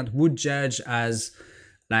client would judge as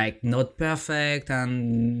like not perfect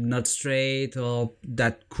and not straight, or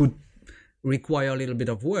that could require a little bit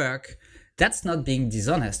of work, that's not being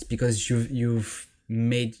dishonest, because you've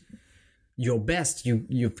made your best,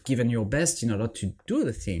 you've given your best in order to do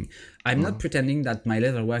the thing. I'm not pretending that my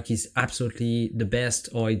leather work is absolutely the best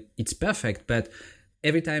or it's perfect, but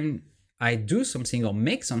every time I do something or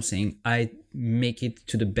make something, I make it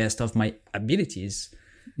to the best of my abilities,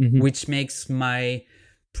 which makes my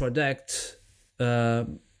product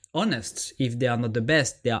honest. If they are not the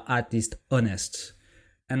best, they are at least honest.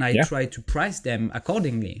 And I try to price them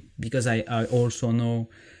accordingly, because I also know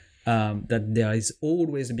that there is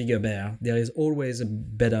always a bigger bear. There is always a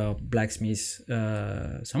better blacksmith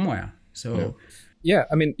somewhere. So yeah,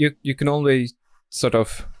 I mean, you can only sort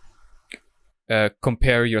of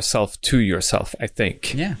compare yourself to yourself, I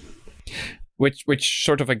think. Yeah. Which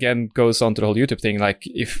sort of again goes on to the whole YouTube thing. Like,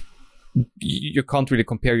 if you can't really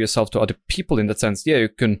compare yourself to other people in that sense. Yeah, you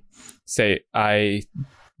can say, I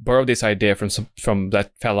borrowed this idea from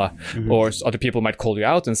that fella, or other people might call you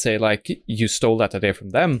out and say like you stole that idea from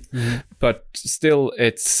them, but still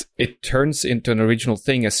it turns into an original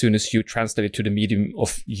thing as soon as you translate it to the medium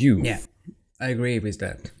of you. Yeah, I agree with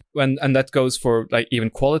that. And that goes for like even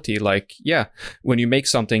quality. Like, yeah, when you make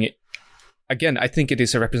something, again, I think it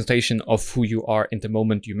is a representation of who you are in the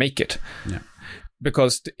moment you make it. Yeah.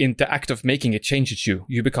 Because in the act of making it changes you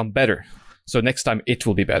become better. So next time it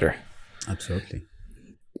will be better. Absolutely.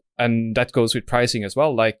 And that goes with pricing as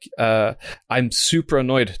well. Like, I'm super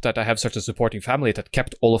annoyed that I have such a supporting family that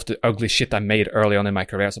kept all of the ugly shit I made early on in my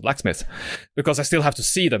career as a blacksmith, because I still have to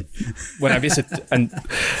see them when I visit. And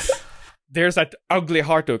there's that ugly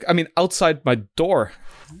Hartug. I mean, outside my door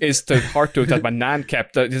is the Hartug that my nan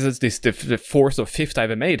kept. This is the fourth or fifth I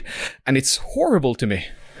ever made. And it's horrible to me.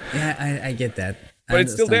 Yeah, I get that. But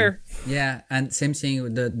it's still there. Yeah, and same thing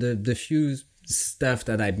with the few stuff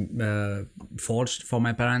that I forged for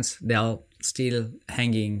my parents, they are still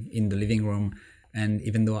hanging in the living room. And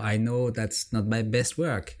even though I know that's not my best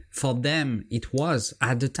work, for them it was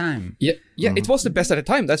at the time. Yeah, it was the best at the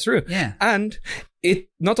time. That's true. Yeah, and it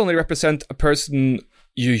not only represents a person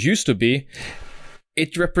you used to be,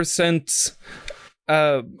 it represents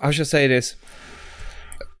how should I say this?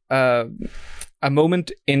 A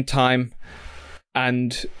moment in time,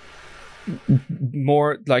 and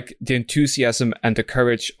more like the enthusiasm and the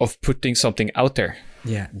courage of putting something out there.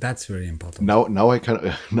 Yeah, that's very important. Now I kind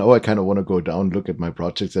of want to go down, look at my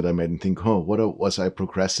projects that I made, and think, oh, what was I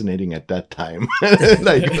procrastinating at that time?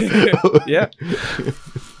 Like, yeah.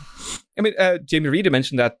 I mean, Jamie Reeder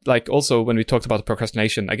mentioned that, like, also when we talked about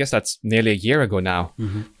procrastination, I guess that's nearly a year ago now.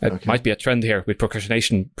 It might be a trend here with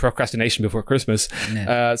procrastination before Christmas,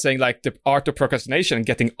 saying like the art of procrastination and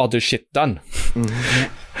getting other shit done.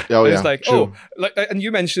 Oh, yeah. It's like, true. And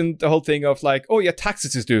you mentioned the whole thing of like, oh yeah,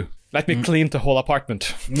 taxes is due. Let me clean the whole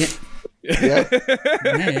apartment. Yeah.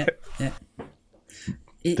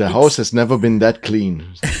 The house has never been that clean.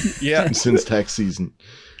 Since tax season.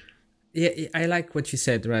 Yeah, I like what you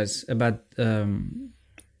said, Raz, about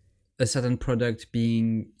a certain product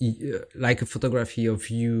being like a photography of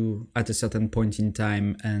you at a certain point in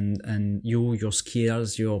time, and your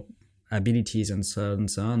skills, your abilities, and so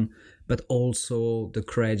on, but also the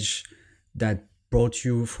courage that brought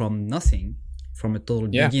you from nothing, from a total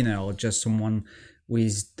beginner, or just someone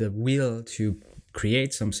with the will to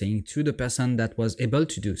create something, to the person that was able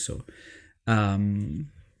to do so.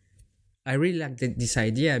 I really like this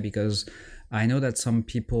idea, because I know that some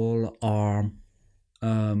people are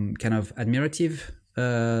kind of admirative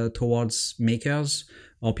towards makers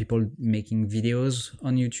or people making videos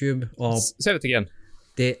on YouTube. Or say it again.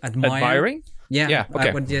 They admire. Admiring? Yeah.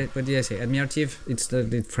 Okay. What did I say? Admirative. It's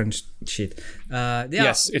the French shit.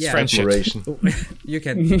 Yes, it's French shit. You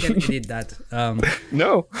can edit that.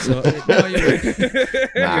 No. So no, you will.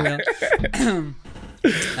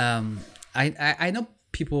 I know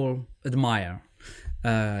people admire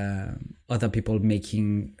other people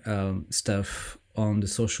making stuff on the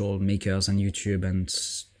social makers and YouTube, and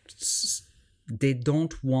they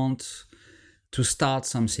don't want to start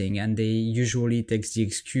something, and they usually take the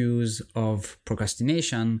excuse of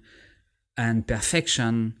procrastination and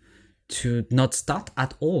perfection to not start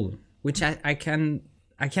at all, which I can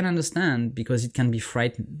understand, because it can be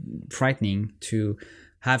frightening to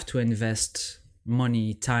have to invest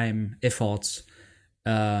money, time, efforts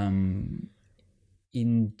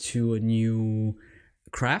into a new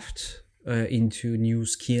craft, into new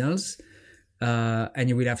skills, and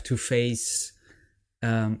you will have to face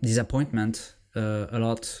disappointment a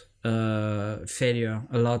lot, failure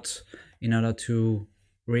a lot, in order to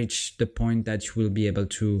reach the point that you will be able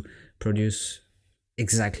to produce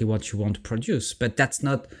exactly what you want to produce. But that's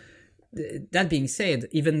not. That being said,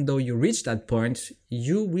 even though you reach that point,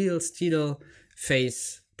 you will still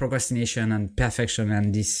face procrastination and perfection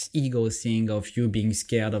and this ego thing of you being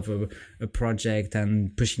scared of a project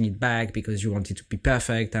and pushing it back because you want it to be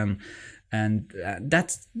perfect, and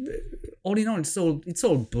that's all in all, it's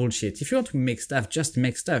all bullshit. If you want to make stuff, just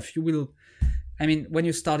make stuff. You will. I mean, when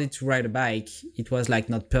you started to ride a bike, it was like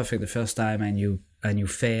not perfect the first time, and you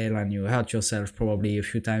fail and you hurt yourself probably a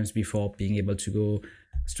few times before being able to go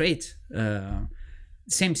straight.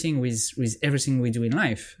 Same thing with everything we do in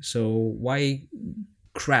life. So why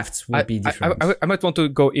crafts would be different? I might want to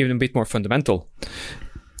go even a bit more fundamental.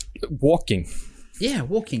 Walking. Yeah,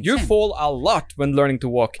 walking. You same. fall a lot when learning to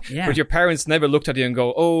walk, but your parents never looked at you and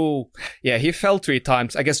go, "Oh, yeah, he fell 3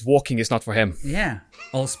 times. I guess walking is not for him." Yeah,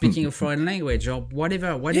 or speaking a foreign language, or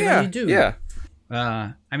whatever you do. Yeah.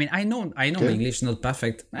 I mean, I know my English is not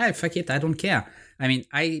perfect. Fuck it, I don't care. I mean,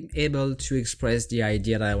 I'm able to express the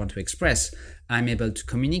idea that I want to express. I'm able to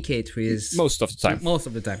communicate with... Most of the time.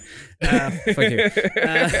 Fuck you.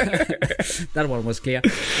 That one was clear.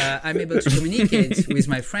 I'm able to communicate with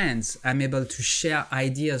my friends. I'm able to share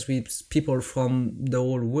ideas with people from the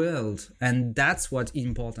whole world. And that's what's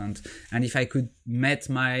important. And if I could meet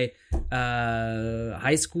my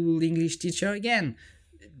high school English teacher again,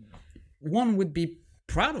 one would be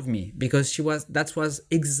proud of me, because that was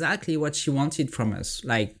exactly what she wanted from us.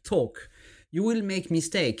 Like, talk. You will make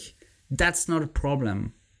mistake. That's not a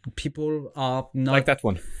problem. People are not... Like that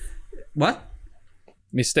one. What?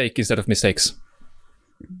 Mistake instead of mistakes.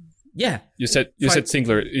 Yeah. You said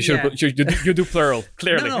singular. You do plural,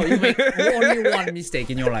 clearly. No, you make only one mistake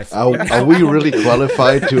in your life. Are we really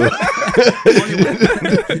qualified to...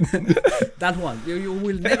 That one. You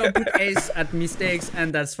will never put ace at mistakes,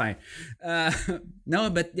 and that's fine. No,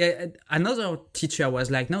 but another teacher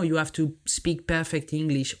was like, no, you have to speak perfect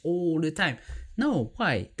English all the time. No,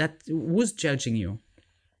 why? Who's judging you?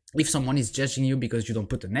 If someone is judging you because you don't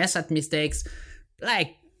put an S at mistakes,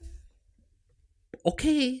 like,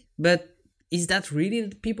 okay, but is that really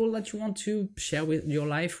the people that you want to share with your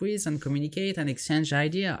life with and communicate and exchange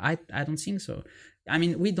idea? I don't think so. I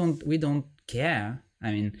mean, we don't care.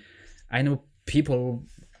 I mean, I know people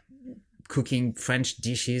cooking French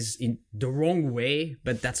dishes in the wrong way,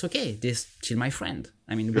 but that's okay. They're still my friend.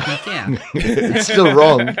 I mean, we don't care. It's still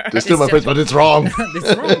wrong. They're still my friend, but it's wrong.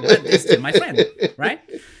 It's wrong, but they're still my friend, right?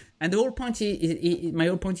 And the whole point my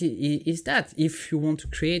whole point is that if you want to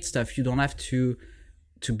create stuff, you don't have to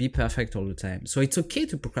be perfect all the time. So it's okay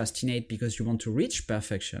to procrastinate because you want to reach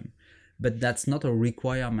perfection, but that's not a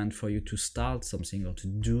requirement for you to start something or to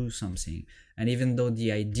do something. And even though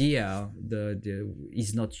the idea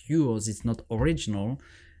is not yours, it's not original,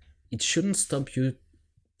 it shouldn't stop you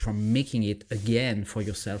from making it again for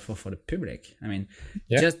yourself or for the public. I mean,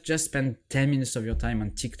 just spend 10 minutes of your time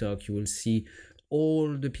on TikTok. You will see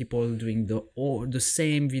all the people doing the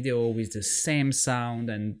same video with the same sound,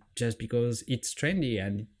 and just because it's trendy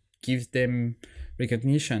and it gives them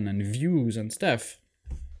recognition and views and stuff.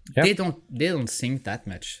 they don't think that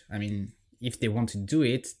much. I mean, if they want to do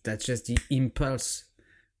it, that's just the impulse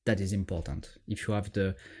that is important. If you have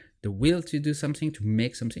the will to do something, to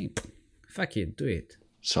make something, fuck it, do it.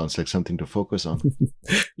 Sounds like something to focus on.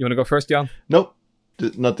 You want to go first, Jan? Nope,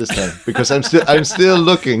 not this time, because I'm still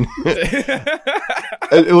looking.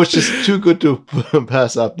 It was just too good to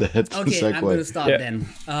pass up that. Okay, segue. I'm going to start then.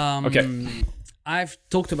 Okay. I've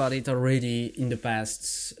talked about it already in the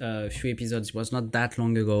past few episodes. It was not that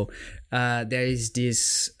long ago. There is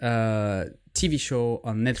this TV show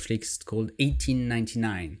on Netflix called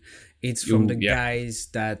 1899. It's from the guys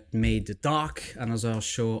that made The Dark, another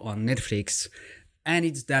show on Netflix, and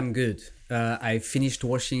it's damn good. I finished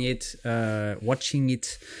watching it.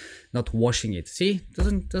 Not washing it. See,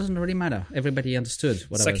 doesn't really matter. Everybody understood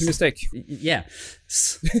what I was. Second mistake. Yeah.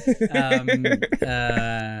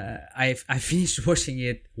 I finished watching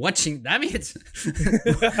it. Damn it!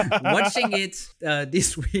 Watching it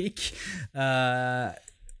this week.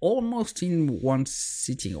 Almost in one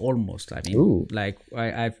sitting. Almost. I mean, Ooh. like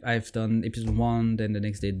I've done episode 1, then the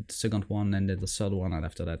next day the second one, and then the third one, and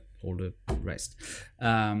after that all the rest.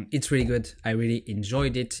 It's really good. I really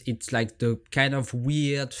enjoyed it. It's like the kind of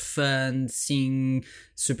weird, fun thing,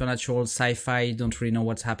 supernatural sci-fi. Don't really know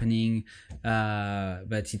what's happening,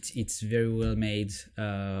 but it's very well made.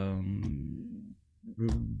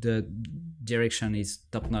 The direction is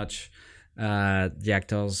top notch. The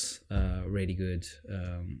actors really good.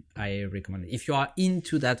 I recommend it. If you are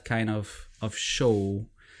into that kind of shows,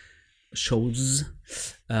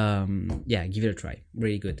 give it a try.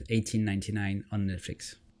 Really good. 1899 on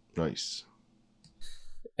Netflix. Nice.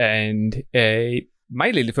 And my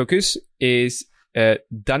little focus is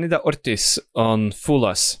Danida Ortiz on Fool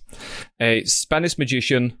Us, a Spanish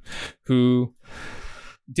magician who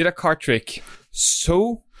did a card trick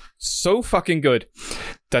so fucking good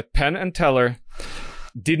that Penn and Teller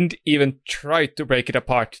didn't even try to break it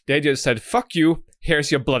apart. They just said, fuck you,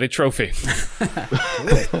 here's your bloody trophy.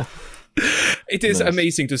 It is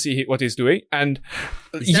amazing to see what he's doing. And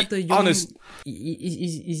is that the young, is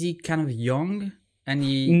he kind of young? And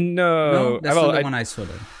he No, that's not the one I saw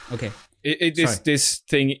then. Okay. It is this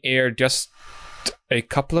thing aired just a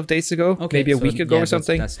couple of days ago, maybe a week ago or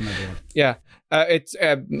something. That's not the one. Yeah. It's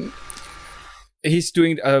he's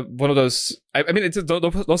doing one of those. I mean, it's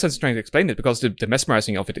no sense trying to explain it because the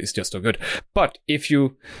mesmerizing of it is just so good. But if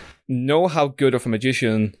you know how good of a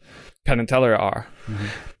magician Penn and Teller are,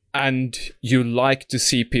 and you like to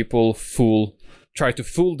see people try to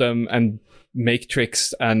fool them and make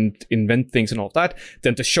tricks and invent things and all of that,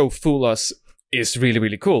 then the show Fool Us is really,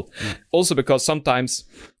 really cool. Also because sometimes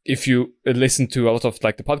if you listen to a lot of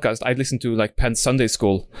like the podcast, I listen to like Penn Sunday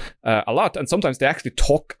School a lot, and sometimes they actually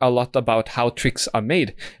talk a lot about how tricks are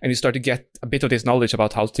made, and you start to get a bit of this knowledge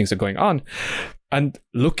about how things are going on. And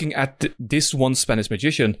looking at this one Spanish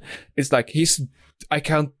magician, it's like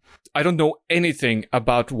I don't know anything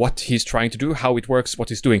about what he's trying to do, how it works, what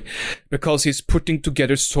he's doing, because he's putting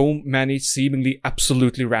together so many seemingly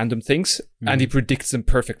absolutely random things, and he predicts them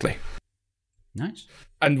perfectly. Nice.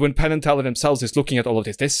 And when Penn and Teller themselves is looking at all of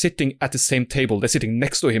this, they're sitting at the same table. They're sitting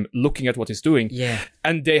next to him, looking at what he's doing. Yeah.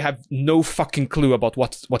 And they have no fucking clue about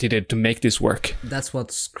what he did to make this work. That's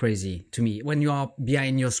what's crazy to me. When you are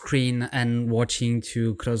behind your screen and watching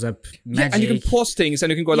to close up magic. Yeah, and you can pause things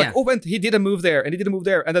and you can go like, oh, wait, he did a move there and he did a move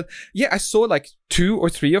there. And then, I saw like 2 or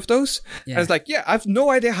 3 of those. Yeah. And it's like, I have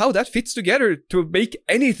no idea how that fits together to make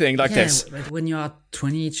anything like this. But when you are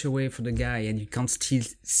 20 inches away from the guy and you can't still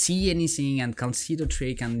see anything and can't see the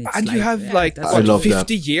trick, and it's you have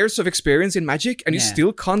 50 years of experience in magic and you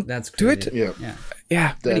still can't do it.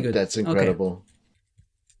 Yeah. That's incredible.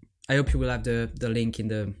 Okay. I hope you will have the link in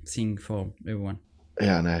the thing for everyone.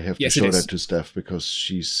 Yeah, and I have to show that to Steph because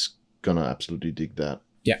she's gonna absolutely dig that.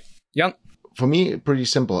 Yeah. Jan? For me, pretty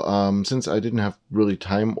simple. Since I didn't have really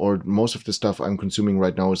time, or most of the stuff I'm consuming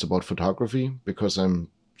right now is about photography because I'm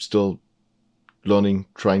still learning,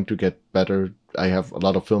 trying to get better. I have a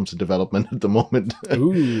lot of films in development at the moment.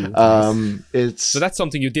 Ooh, nice. So that's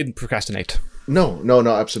something you didn't procrastinate. No,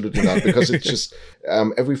 absolutely not. Because it's just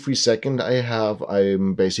every free second I have,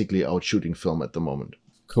 I'm basically out shooting film at the moment.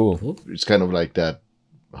 Cool. It's kind of like that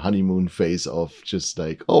honeymoon phase of just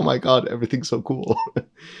like, oh my god, everything's so cool.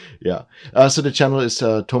 Yeah. So the channel is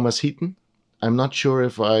Thomas Heaton. I'm not sure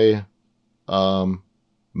if I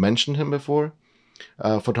mentioned him before.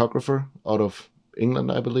 Photographer out of England,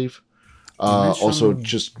 I believe. Also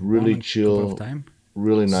just really chill,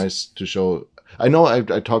 really nice to show. I know I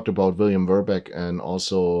talked about William Verbeck, and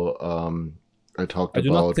also I talked about I do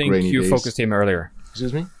not think Rainy you Days. Focused him earlier.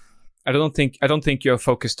 Excuse me? I don't think you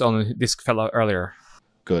focused on this fella earlier.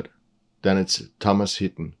 Good. then it's Thomas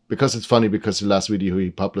Heaton. Because it's funny, because the last video he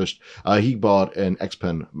published, he bought an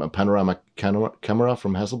X-Pen, a panoramic camera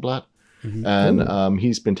from Hasselblad. Mm-hmm. And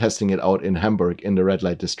he's been testing it out in Hamburg in the red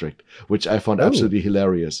light district, which I found absolutely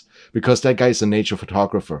hilarious, because that guy is a nature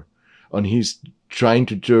photographer and he's trying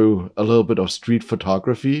to do a little bit of street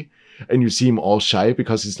photography, and you see him all shy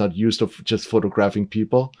because he's not used to just photographing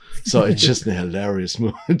people. So it's just a hilarious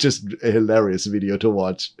video to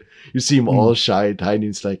watch. You see him all shy, tiny.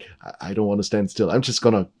 It's like, I don't want to stand still. I'm just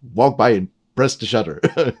going to walk by and press the shutter.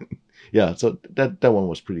 Yeah. So that one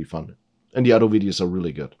was pretty fun. And the other videos are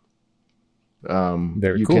really good.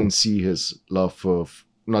 You can see his love for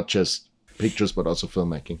not just pictures, but also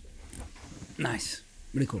filmmaking. Nice.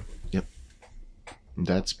 Really cool. Yep.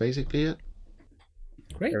 That's basically it.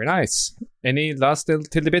 Great. Very nice. Any last little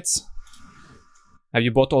tidbits? Have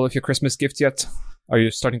you bought all of your Christmas gifts yet? Are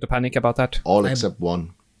you starting to panic about that? All except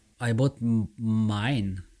one. I bought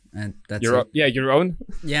mine, and that's your own.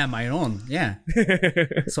 Yeah, my own. Yeah.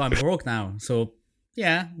 So I'm broke now. So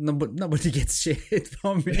yeah, nobody gets shit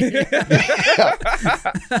from me.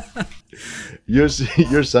 Your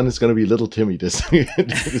son is gonna be little Timmy this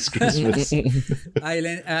Christmas.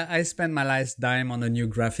 I spent my last dime on a new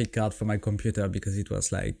graphic card for my computer because it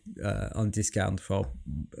was like on discount for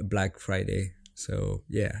Black Friday. So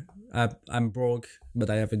yeah, I'm broke, but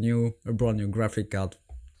I have a brand new graphic card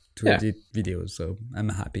to edit videos, so I'm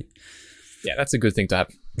happy. Yeah, that's a good thing to have.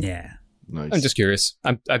 Yeah. Nice. I'm just curious.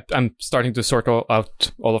 I'm starting to sort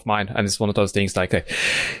out all of mine, and it's one of those things like,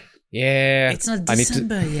 yeah, it's not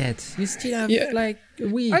December yet. You still have like a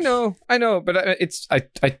week. I know, but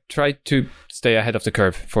I try to stay ahead of the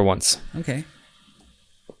curve for once. Okay.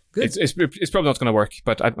 Good. It's probably not going to work,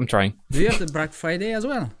 but I'm trying. Do you have the Black Friday as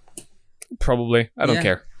well? Probably. I don't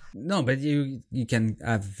care. No, but you can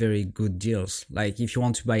have very good deals. Like if you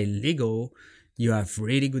want to buy Lego, you have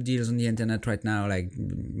really good deals on the internet right now, like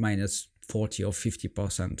minus 40 or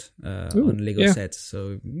 50% on Lego sets.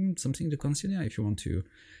 So something to consider if you want to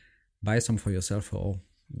buy some for yourself or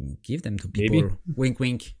give them to people. Maybe. Wink,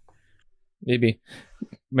 wink.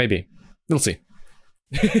 Maybe. We'll see.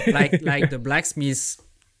 like the blacksmith's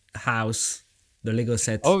house, the Lego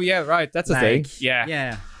set. Oh yeah, right. That's a thing. Yeah.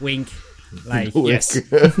 Yeah. Wink. Like yes.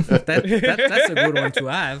 That's a good one to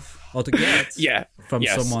have or to get. Yeah. From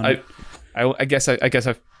someone. I guess I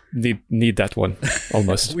need that one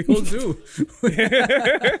almost. We all do.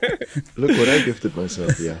 Look what I gifted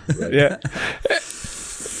myself. Yeah. Right. Yeah.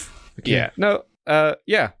 Okay. Yeah. No.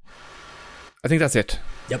 Yeah. I think that's it.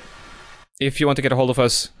 Yep. If you want to get a hold of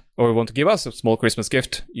us or want to give us a small Christmas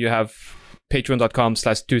gift, you have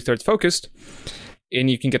patreon.com/2thirdsfocused, and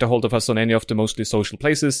you can get a hold of us on any of the mostly social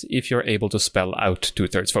places if you're able to spell out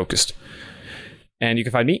 2/3 focused. And you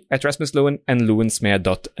can find me at Rasmus Lewin and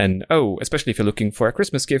lewensmed.no, especially if you're looking for a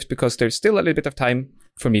Christmas gift, because there's still a little bit of time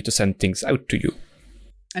for me to send things out to you.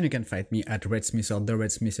 And you can find me at RedSmith or The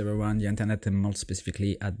RedSmith everywhere on the internet, and more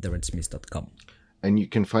specifically at theredsmith.com. And you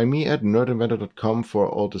can find me at nerdinventor.com for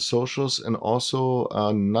all the socials, and also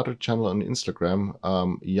another channel on Instagram,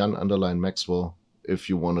 Jan_Maxwell, if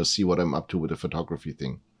you want to see what I'm up to with the photography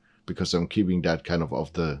thing, because I'm keeping that kind of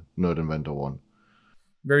off the Nerd Inventor one.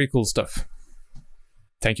 Very cool stuff.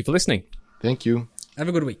 Thank you for listening. Thank you. Have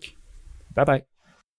a good week. Bye-bye.